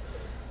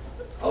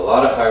 A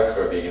lot of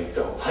hardcore vegans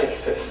don't like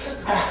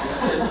this.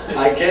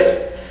 I get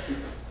it.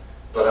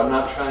 But I'm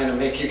not trying to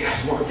make you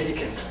guys more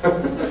vegan.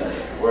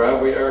 We're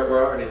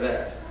already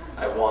there.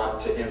 I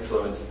want to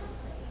influence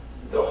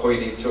the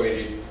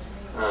hoity-toity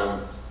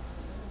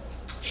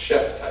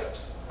chef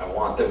types. I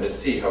want them to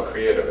see how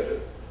creative it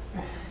is.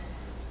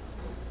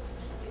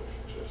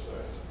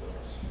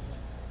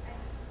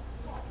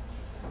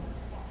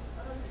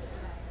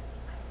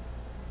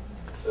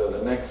 So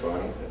the next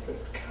one, if it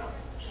counts.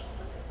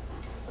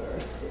 Sorry,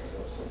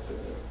 there's something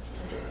that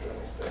jumped on a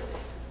mistake.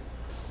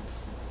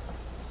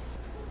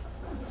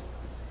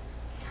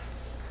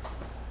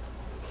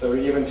 So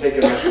we even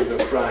taking mushrooms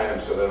and frying them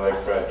so they're like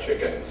fried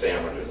chicken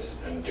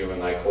sandwiches and doing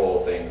like whole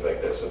things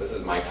like this. So this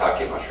is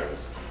maitake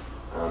mushrooms.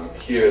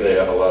 Here they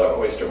have a lot of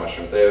oyster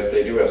mushrooms.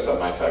 They do have some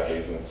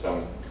maitakes and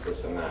some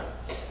this and that.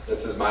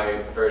 This is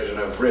my version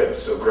of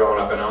ribs. So growing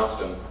up in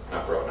Austin,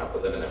 not growing up,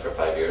 but living there for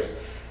 5 years,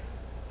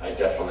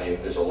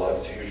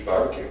 it's a huge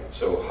barbecue.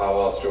 So how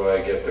else do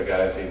I get the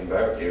guys eating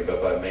barbecue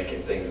but by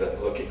making things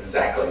that look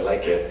exactly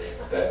like it,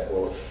 that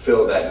will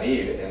fill that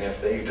need? And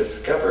if they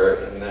discover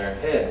in their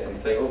head and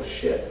say, oh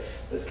shit,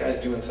 this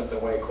guy's doing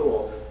something way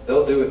cool,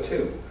 they'll do it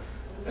too.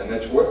 And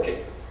it's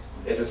working.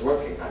 It is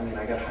working. I mean,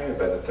 I got hired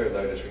by the 3rd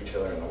largest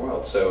retailer in the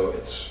world, so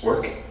it's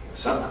working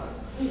somehow.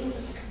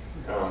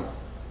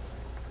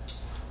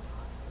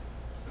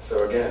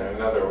 So again,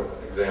 another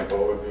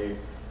example would be,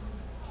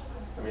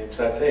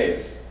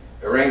 sattés.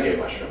 Orange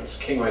mushrooms,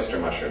 king oyster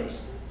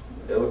mushrooms.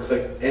 It looks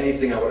like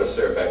anything I would have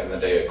served back in the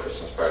day at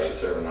Christmas parties,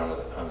 serving on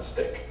a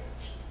stick.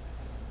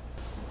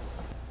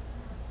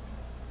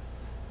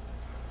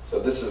 So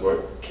this is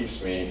what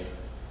keeps me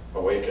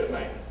awake at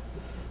night,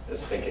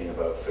 is thinking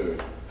about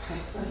food.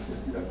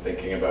 And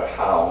thinking about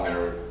how I'm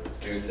going to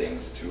do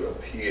things to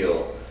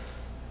appeal.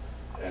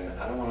 And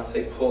I don't want to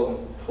say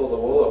pull the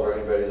wool over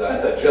anybody's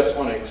eyes. I just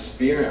want to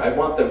experience, I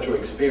want them to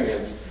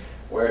experience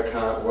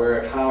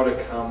how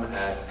to come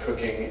at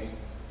cooking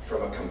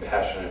from a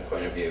compassionate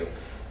point of view,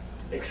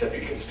 except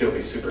you can still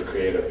be super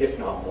creative, if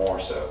not more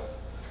so.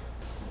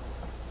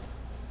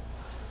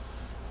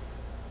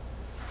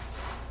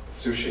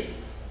 Sushi.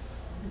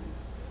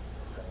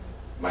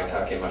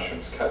 Maitake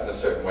mushrooms cut in a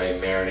certain way,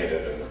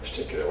 marinated in a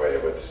particular way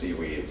with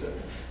seaweeds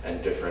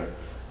and different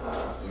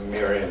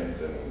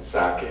mirins and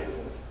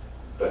sakes.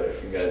 But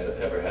if you guys have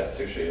ever had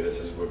sushi,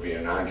 would be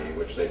unagi,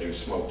 which they do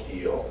smoked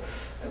eel.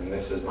 And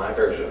this is my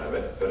version of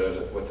it,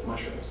 but with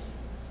mushrooms.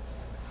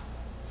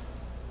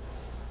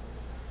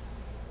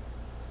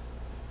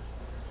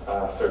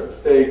 Certain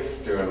steaks,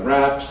 doing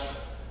wraps.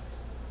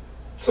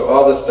 So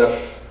all this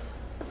stuff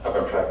I've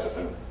been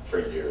practicing for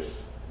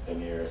years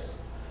and years.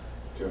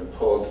 Doing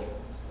pulled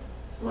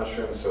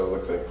mushrooms, so it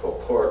looks like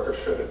pulled pork or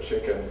shredded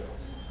chickens.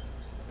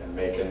 And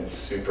making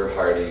super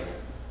hearty,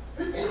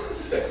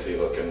 sexy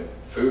looking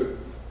food.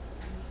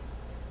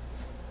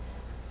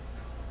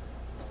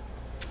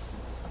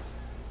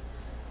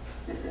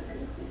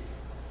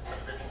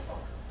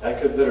 I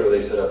could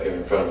literally sit up here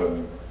in front of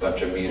a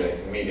bunch of meat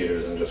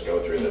eaters and just go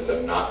through this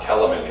and not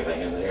tell them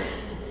anything, and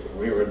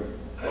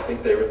I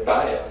think they would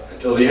buy it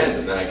until the end,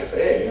 and then I could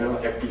say, hey,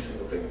 every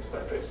single thing is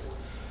plant-based.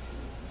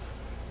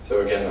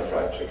 So again, the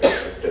fried chicken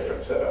is just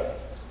different setup.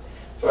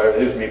 So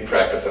here's me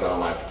practicing on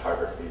my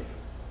photography,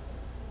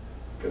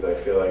 because I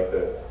feel like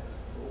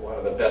one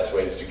of the best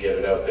ways to get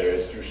it out there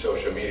is through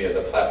social media.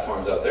 The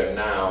platforms out there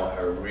now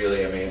are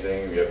really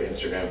amazing. We have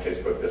Instagram,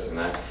 Facebook, this and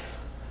that.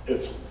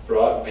 It's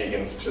brought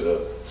vegans to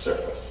the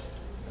surface,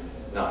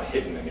 not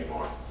hidden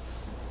anymore.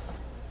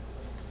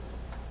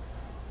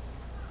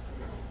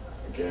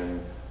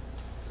 Again,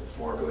 it's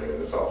more related.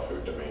 It's all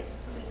food to me.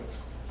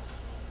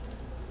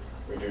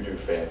 We do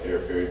fancier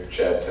food.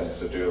 Chad tends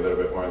to do a little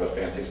bit more of the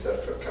fancy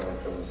stuff coming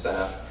from the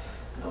SAF.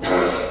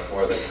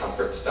 More the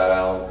comfort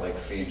style, like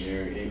feed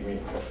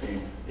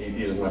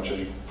eat as much as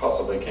you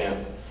possibly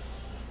can.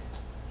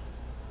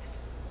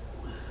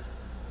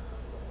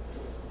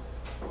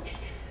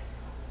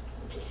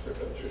 Just go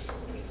through some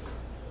of these.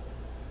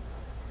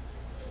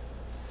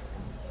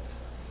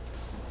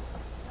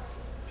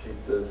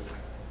 Pizzas,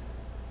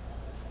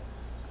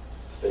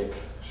 steak,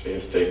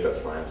 shaved steak,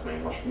 that's lion's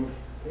mane mushroom.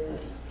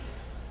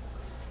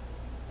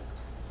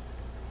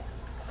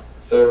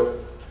 So,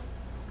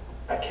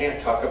 I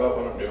can't talk about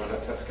what I'm doing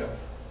at Tesco.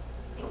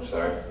 I'm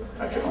sorry.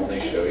 I can only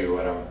show you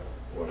what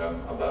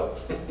I'm about.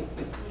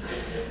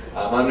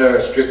 I'm under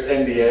a strict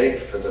NDA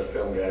for the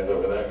film guys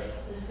over there.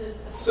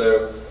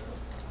 So,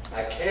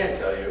 I can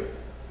tell you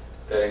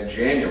that in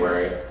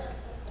January,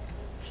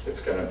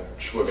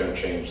 we're gonna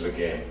change the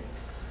game.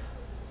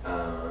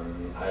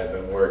 I have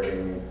been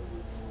working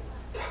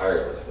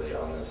tirelessly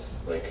on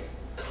this,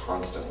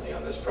 constantly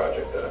on this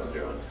project that I'm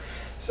doing.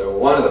 So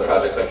one of the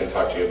projects I can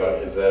talk to you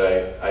about is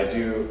that I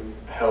do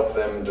help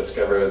them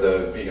discover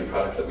the vegan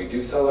products that we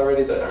do sell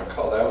already that aren't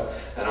called out,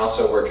 and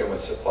also working with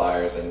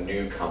suppliers and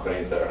new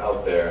companies that are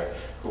out there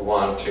who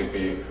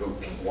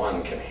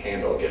can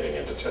handle getting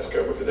into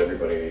Tesco, because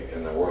everybody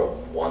in the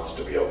world wants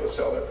to be able to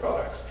sell their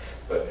products,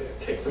 but it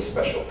takes a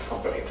special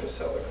company to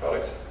sell their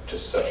products to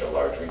such a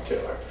large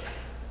retailer.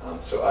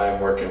 So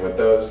I'm working with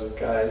those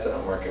guys.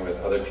 I'm working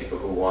with other people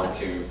who want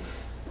to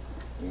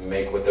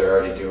make what they're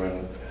already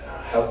doing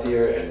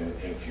healthier and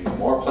infuse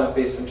more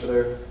plant-based into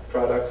their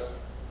products.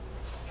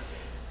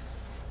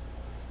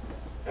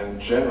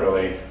 And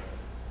generally,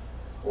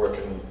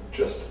 working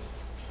just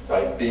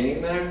by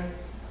being there,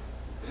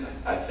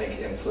 I think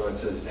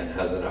influences and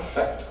has an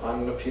effect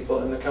on the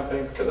people in the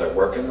company, because I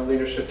work in the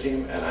leadership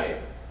team and I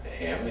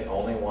am the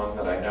only one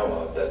that I know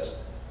of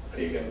that's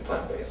vegan,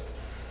 plant-based.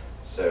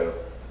 So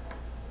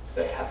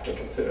they have to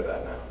consider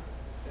that now.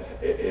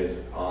 It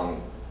is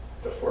on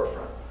the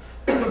forefront.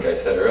 Like I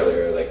said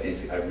earlier, like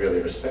I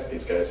really respect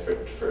these guys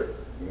for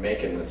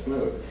making this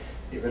move.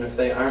 Even if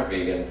they aren't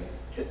vegan,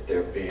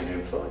 they're being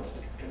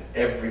influenced. And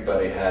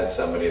everybody has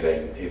somebody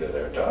either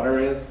their daughter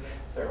is,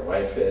 their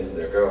wife is,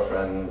 their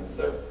girlfriend,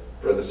 their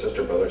brother,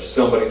 sister, brother,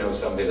 somebody knows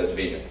somebody that's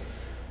vegan.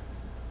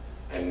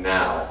 And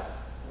now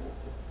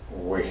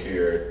we're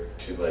here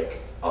to like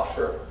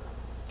offer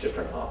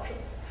different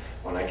options.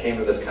 When I came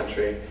to this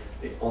country,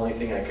 the only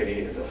thing I could eat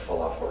is a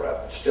falafel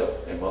wrap. Still,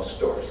 in most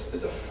stores,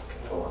 is a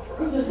fucking falafel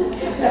wrap.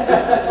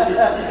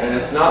 And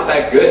it's not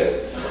that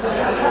good.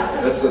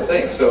 That's the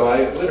thing. So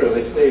I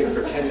literally stayed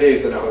for 10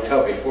 days in a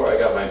hotel before I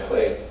got my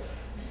place.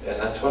 And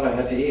that's what I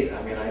had to eat.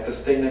 I mean, I had to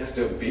stay next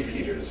to beef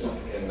eaters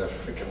in the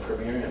freaking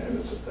premiere, and it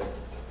was just like...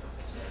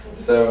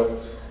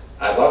 So,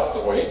 I lost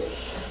some weight,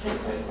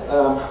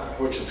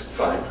 which is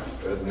fine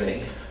with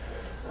me.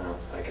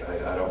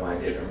 I don't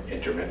mind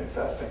intermittent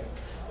fasting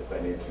if I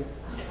need to.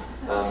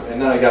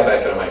 And then I got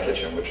back into my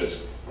kitchen, which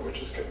is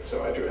good.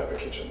 So I do have a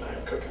kitchen, I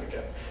am cooking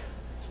again.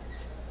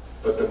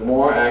 But the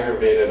more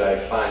aggravated I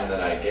find that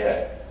I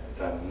get,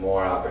 the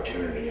more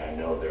opportunity I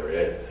know there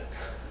is.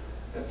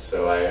 And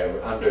so I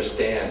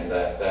understand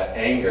that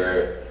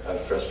anger and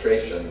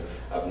frustration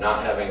of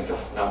not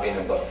being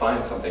able to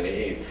find something to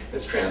eat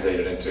is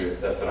translated into,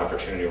 that's an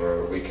opportunity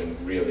where we can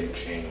really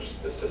change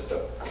the system.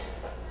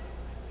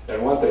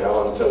 And one thing I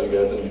want to tell you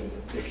guys, and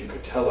if you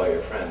could tell all your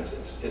friends,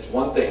 it's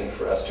one thing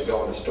for us to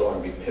go in the store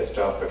and be pissed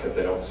off because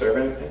they don't serve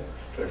anything,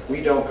 but if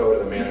we don't go to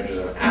the managers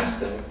and ask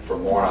them for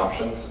more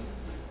options,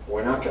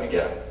 we're not going to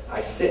get them. I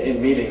sit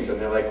in meetings and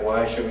they're like,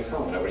 why should we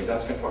sell them? Nobody's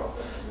asking for them.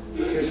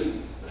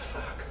 Dude,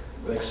 fuck.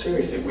 Like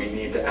seriously, we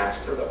need to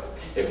ask for them.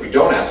 If we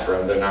don't ask for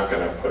them, they're not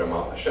going to put them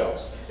on the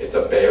shelves. It's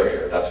a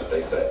barrier, that's what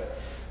they say.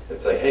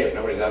 It's like, hey, if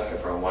nobody's asking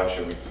for them, why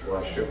should we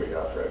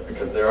offer it?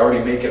 Because they're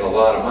already making a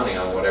lot of money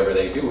on whatever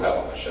they do have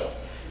on the shelf.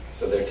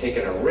 So they're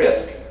taking a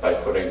risk by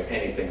putting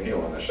anything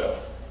new on the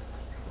shelf.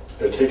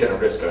 They're taking a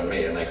risk on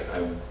me, and like,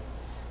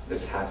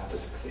 this has to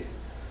succeed.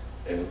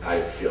 And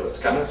I feel it's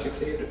gonna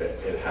succeed, but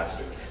it has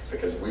to,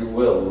 because we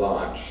will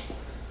launch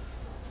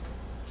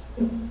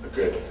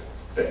good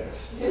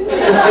things.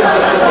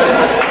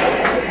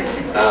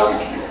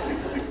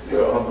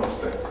 So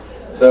almost there.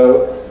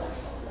 So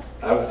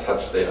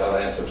I'll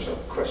answer some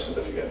questions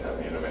if you guys have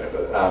me in a minute,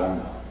 but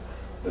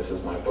this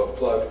is my book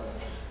plug.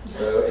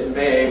 So in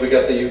May, we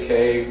got the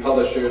UK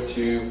publisher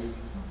to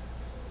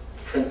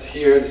print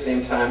here at the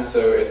same time,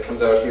 so it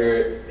comes out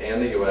here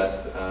and the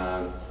US,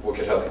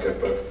 Wicked Healthy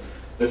Cookbook,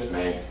 this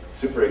May.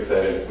 Super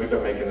excited. We've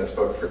been making this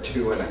book for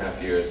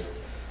 2.5 years,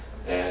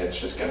 and it's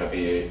just gonna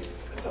be,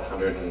 it's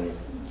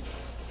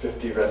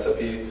 150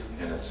 recipes,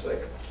 and it's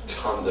like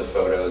tons of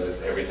photos.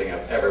 It's everything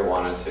I've ever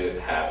wanted to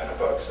have in a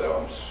book, so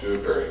I'm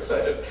super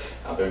excited.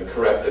 I've been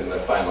correcting the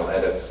final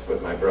edits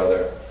with my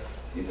brother.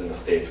 He's in the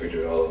States. We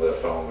do all of the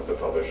phone with the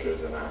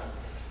publishers, and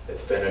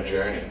it's been a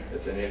journey.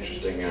 It's an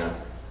interesting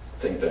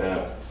thing to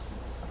have.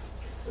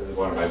 This is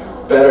one of my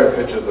better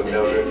pictures of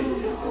Mildred.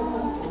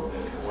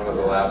 One of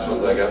the last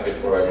ones I got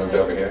before I moved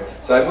over here.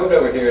 So I moved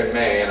over here in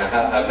May, and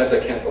I've had to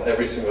cancel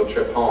every single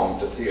trip home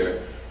to see her.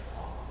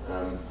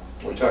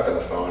 We talk on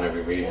the phone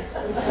every week.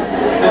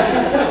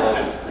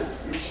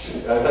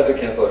 I've had to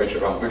cancel every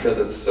trip home because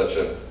it's such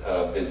a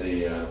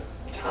busy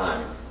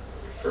time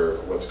for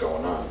what's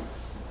going on.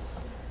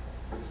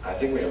 I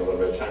think we have a little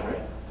bit of time,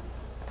 right?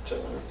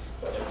 10 minutes.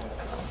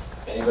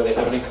 Anybody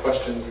have any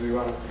questions we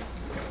want to?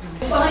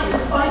 Despite the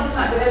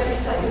fact that every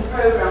second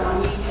programme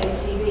on UK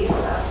TV is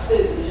about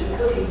food and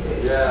cooking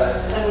food,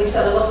 and we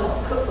sell a lot of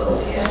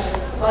cookbooks here,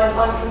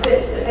 I'm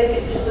convinced that maybe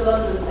it's just a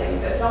London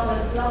thing, but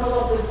not a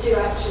lot of us do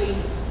actually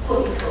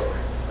fully cook,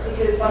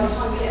 because by the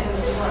time we get home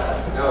from work,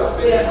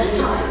 we don't have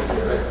time,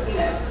 you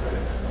know.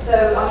 So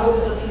I'm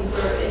always looking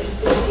for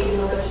interesting vegan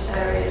or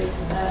vegetarian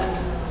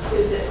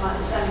food that's like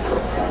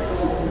semi-prepared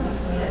or,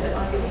 you know, that I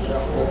can eat.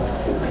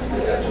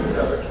 Yeah, you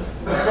covered.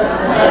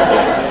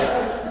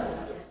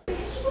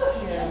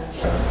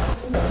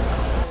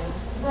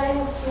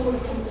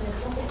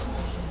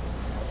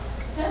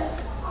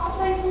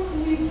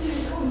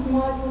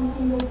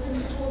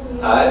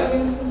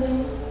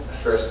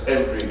 First,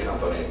 every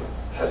company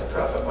has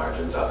profit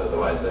margins,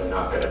 otherwise they're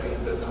not going to be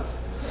in business.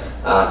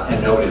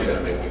 And nobody's going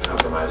to make me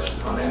compromise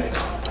on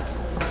anything,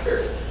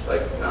 period.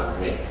 Like, not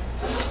me.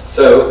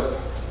 So,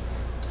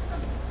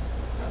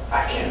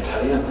 I can't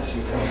tell you unless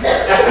you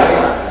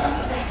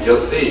come. You'll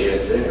see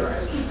in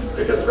January.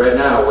 Because right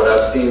now, what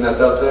I've seen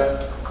that's out there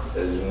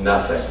is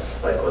nothing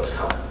like what's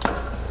coming.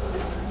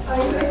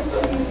 Okay.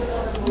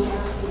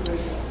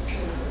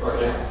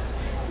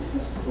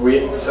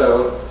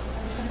 So,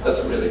 that's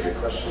a really good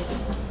question.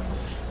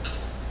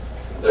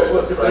 There's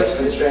a price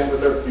constraint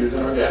with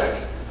using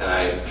organic, and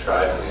I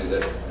try to use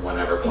it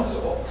whenever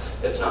possible.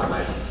 It's not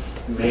my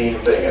main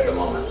thing at the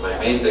moment. My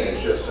main thing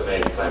is just to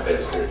make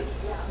plant-based food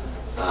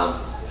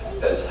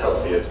as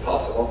healthy as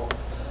possible.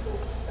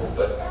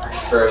 But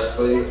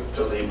firstly,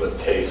 to lead with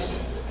taste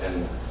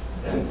and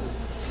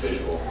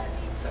visual.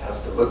 It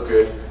has to look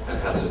good and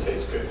it has to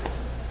taste good.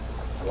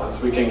 Once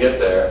we can get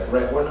there,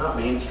 right, we're not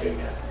mainstream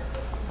yet.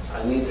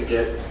 We need to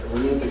get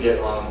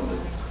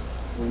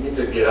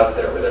up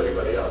there with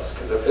everybody else.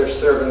 Because if they're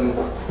serving,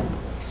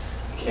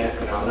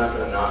 I'm not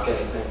going to knock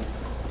anything,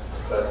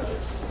 but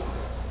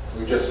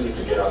we just need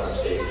to get on the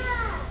stage.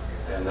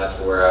 And that's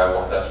what we're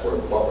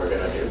going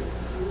to do.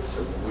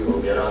 So we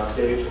will get on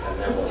stage and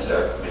then we'll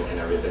start making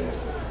everything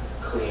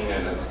clean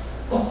and as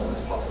awesome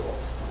as possible.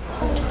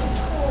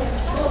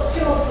 What's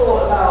your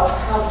thought about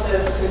how to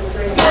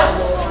bring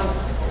more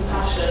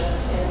compassion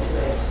into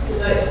it?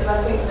 Because I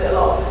think that a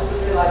lot of us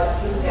would realise that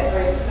people get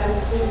very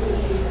defensive if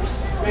you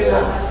bring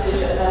that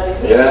message at an early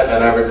stage. Yeah,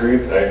 and I agree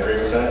with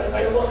that. So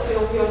what's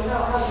your view on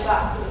how does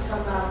that sort of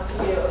come down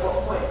for you at what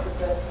point of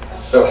the...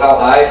 So how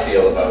I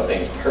feel about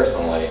things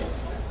personally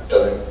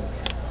doesn't,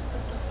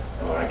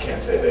 well, I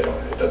can't say it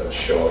doesn't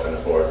show up in a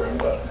boardroom,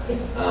 but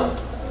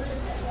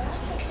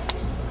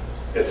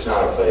it's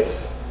not a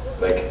place,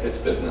 like it's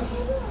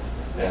business.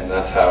 And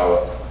that's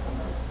how,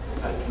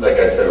 like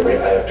I said, we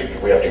have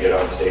to get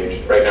on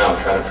stage. Right now I'm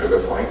trying to prove a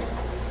point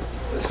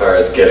as far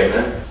as getting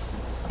there.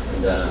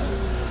 And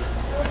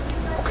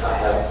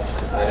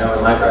I know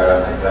in my part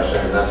I'm compassion,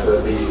 and that's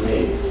what leads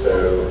me.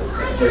 So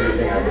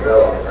everything I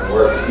develop and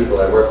work with people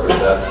I work with,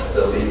 that's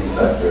the leading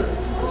factor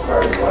as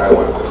far as what I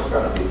want to put in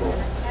front of people.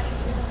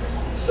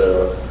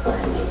 So I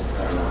don't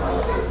know how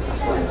else to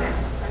explain that.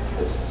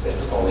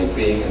 It's only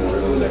being in the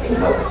room that can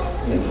help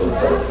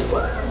influence other people.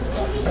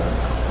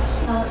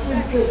 It's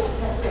really good that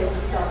Tesco's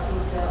is starting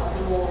to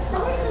offer more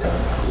products. I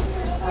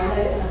know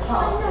that in the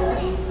past they were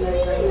used to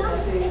labelling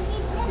their foods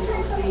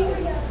suitable for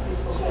vegans,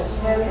 suitable for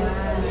vegetarians,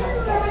 and you had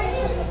to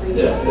get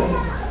ingredients.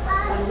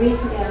 And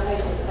recently I've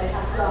noticed that they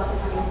have started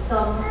having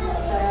some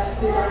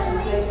food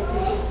items labelled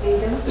suitable for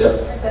vegans,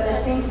 but there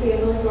seems to be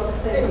an awful lot of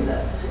things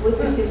that would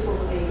be suitable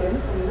for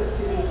vegans, and we look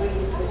through the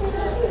ingredients list and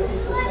just so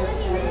suitable for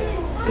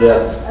vegetarians.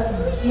 Yeah.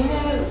 Do you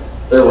know?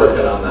 They're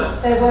working on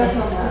that. They're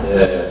working on that.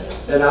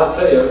 Yeah. And I'll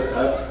tell you,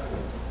 without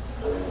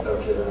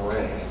giving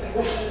away anything,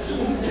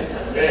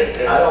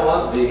 I don't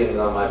want vegans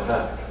on my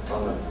pack,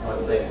 on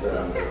things that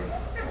I'm doing,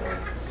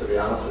 to be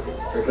honest with you,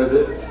 because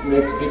it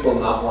makes people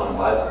not want to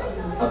buy that,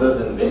 other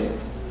than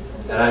vegans.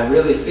 And I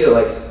really feel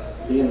like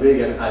being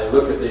vegan, I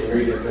look at the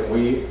ingredients and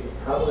we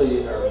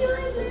probably are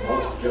the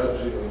most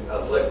judging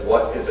of like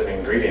what is an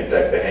ingredient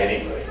than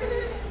anybody.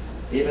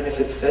 Even if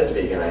it says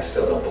vegan, I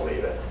still don't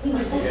believe it.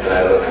 And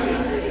I look at the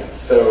ingredients.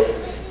 So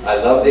I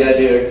love the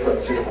idea of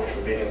putting suitable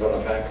for vegans on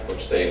the pack,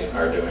 which they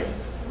are doing.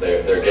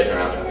 They're getting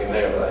around. I mean,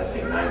 they have, I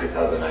think,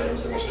 90,000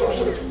 items in the store,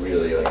 so it's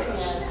really like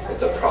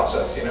it's a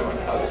process, and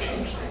how to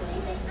change things.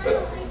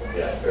 But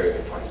yeah, very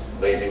good point.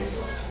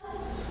 Ladies.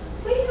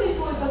 We've been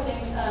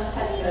boycotting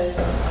Tesco,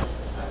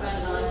 my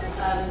friend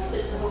and I,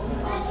 since the Hawking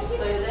Farms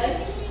expose,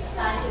 and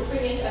it's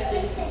really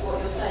interesting to see what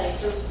you're saying,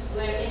 because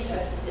we're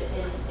interested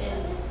in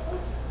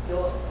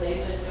your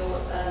food and your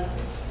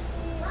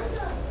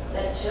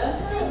venture.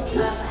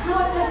 How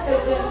are Tesco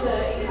going to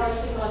encourage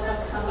people like us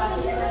to come back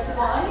into there to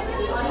buy?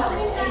 Because I haven't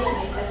bought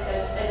anything in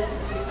Tesco's ever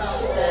since we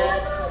started the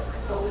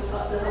Hawking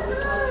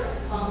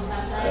Farms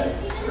campaign.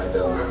 I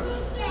don't know.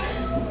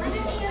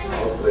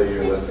 Hopefully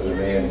you listen to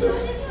me and just, I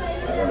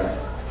don't know,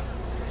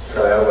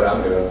 try out what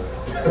I'm doing.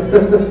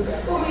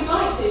 Well, we'd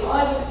like to. I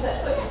wouldn't set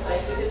foot in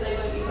place because they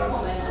won't even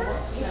comment on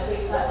what's, I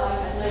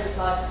had no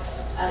reply.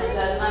 And the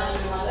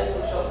manager in my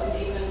local shop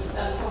wouldn't even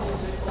promise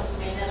to respond to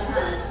me and never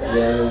has. So,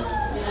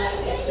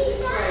 it's a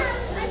disgrace.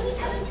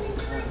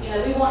 And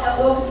we want,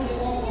 obviously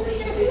we want more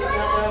vegan foods, but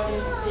there have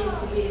been vegan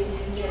for years and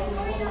years and we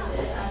want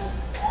it. And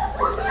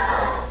we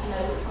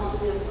can't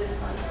deal with this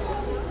kind of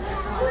quality at the same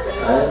time. So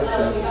how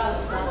do we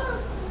balance that?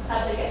 How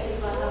do they get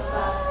people like us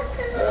back?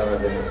 I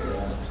think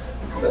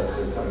that's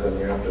just something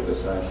you have to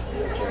decide. I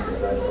can't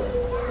decide for it.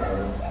 I don't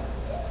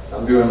know.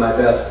 I'm doing my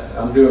best.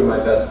 I'm doing my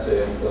best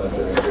to influence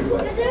it in a good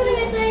way.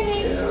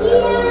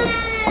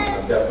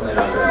 I'm definitely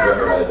not going to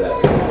jeopardize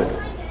that because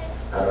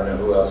I don't know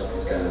who else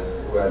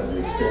who has the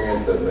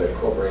experience of the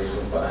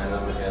corporations behind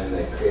them and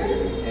the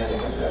creativity and the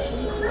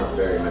compassion. There's not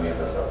very many of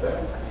us out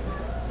there.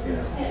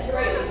 Yeah, it's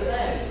great that you're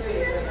there. It's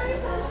really great that you're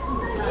there.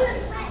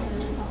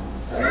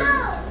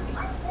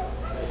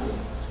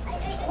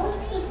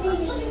 What's the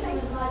vegan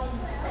living like in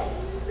the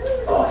States?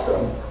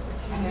 Awesome.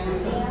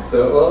 So,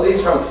 well, at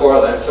least from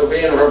Portland. So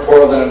being from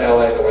Portland and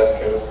LA, the West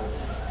Coast,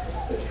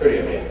 it's pretty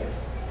amazing.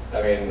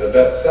 I mean,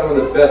 some of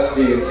the best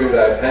vegan food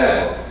I've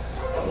had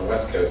on the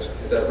West Coast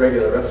is at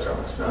regular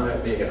restaurants, not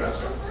at vegan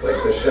restaurants.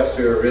 Like the chefs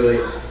who are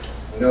really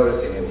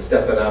noticing and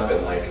stepping up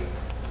and like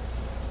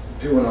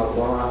doing a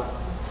lot.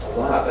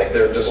 Like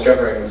they're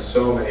discovering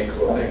so many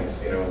cool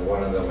things.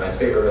 One of my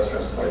favorite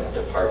restaurants is like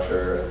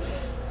Departure,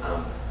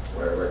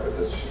 where I work with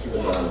this. He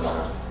was on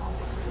some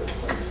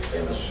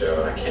famous show,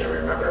 and I can't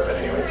remember. But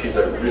anyways, he's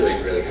a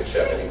really, really good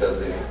chef, and he does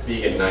these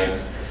vegan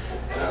nights.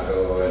 And I'll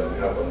go and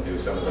help him do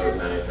some of those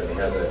nights, and he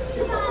has a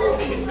whole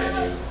vegan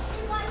menu.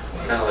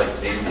 It's kind of like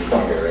ZZ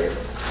here, right?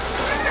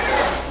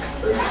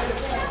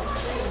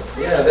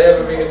 Yeah, they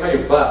have a vegan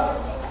menu, but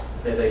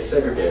they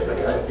segregate. Like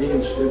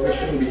vegan, it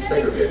shouldn't be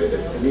segregated.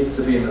 It needs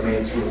to be in the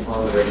mainstream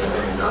on the regular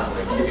menu, not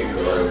like eating in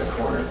the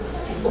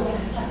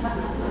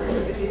corner.